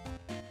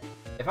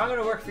 If I'm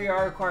gonna work for you,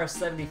 I require a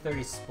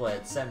 70-30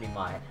 split, 70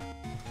 mine.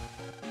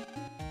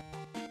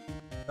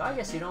 So I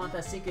guess you don't want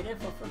that secret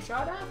info from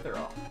Shot after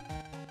all.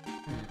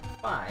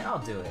 Fine, I'll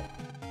do it.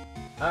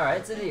 Alright,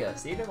 it's a deal.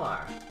 See you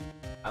tomorrow.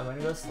 I'm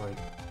gonna go sleep.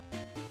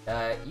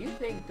 You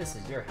think this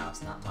is your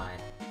house, not mine.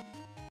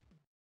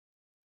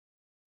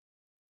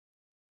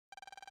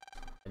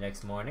 The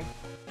next morning.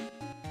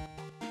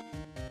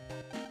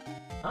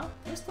 Huh?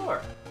 Where's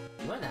Tora?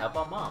 You went to help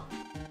out Mom.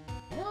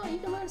 You know, you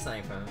can learn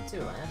something from him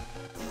too, man.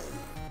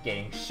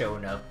 Getting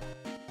shown up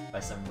by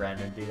some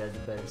random dude as a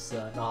better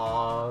son.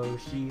 Oh,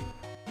 she.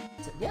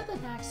 So, you have the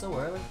knack so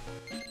early?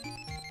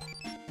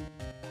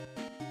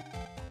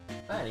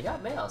 Man, you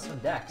got mail. It's from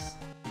Dex.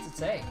 What's it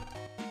say?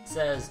 It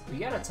says, we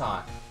gotta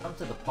talk. Come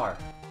to the park.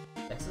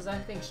 Dex was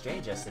acting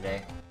strange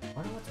yesterday.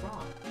 Wonder what's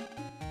wrong.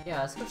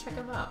 Yeah, let's go check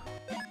him out.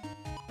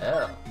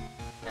 Oh.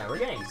 Now we're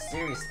getting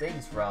serious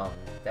things from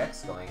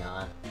Dex going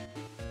on.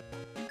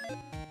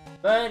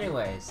 But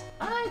anyways,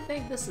 I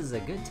think this is a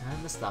good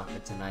time to stop for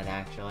tonight,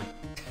 actually.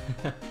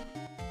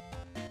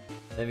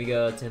 Let me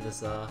go turn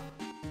this off.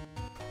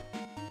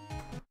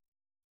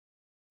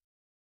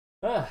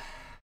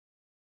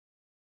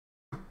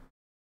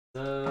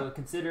 So,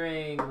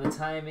 considering the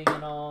timing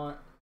and all,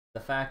 the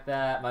fact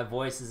that my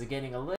voice is getting a little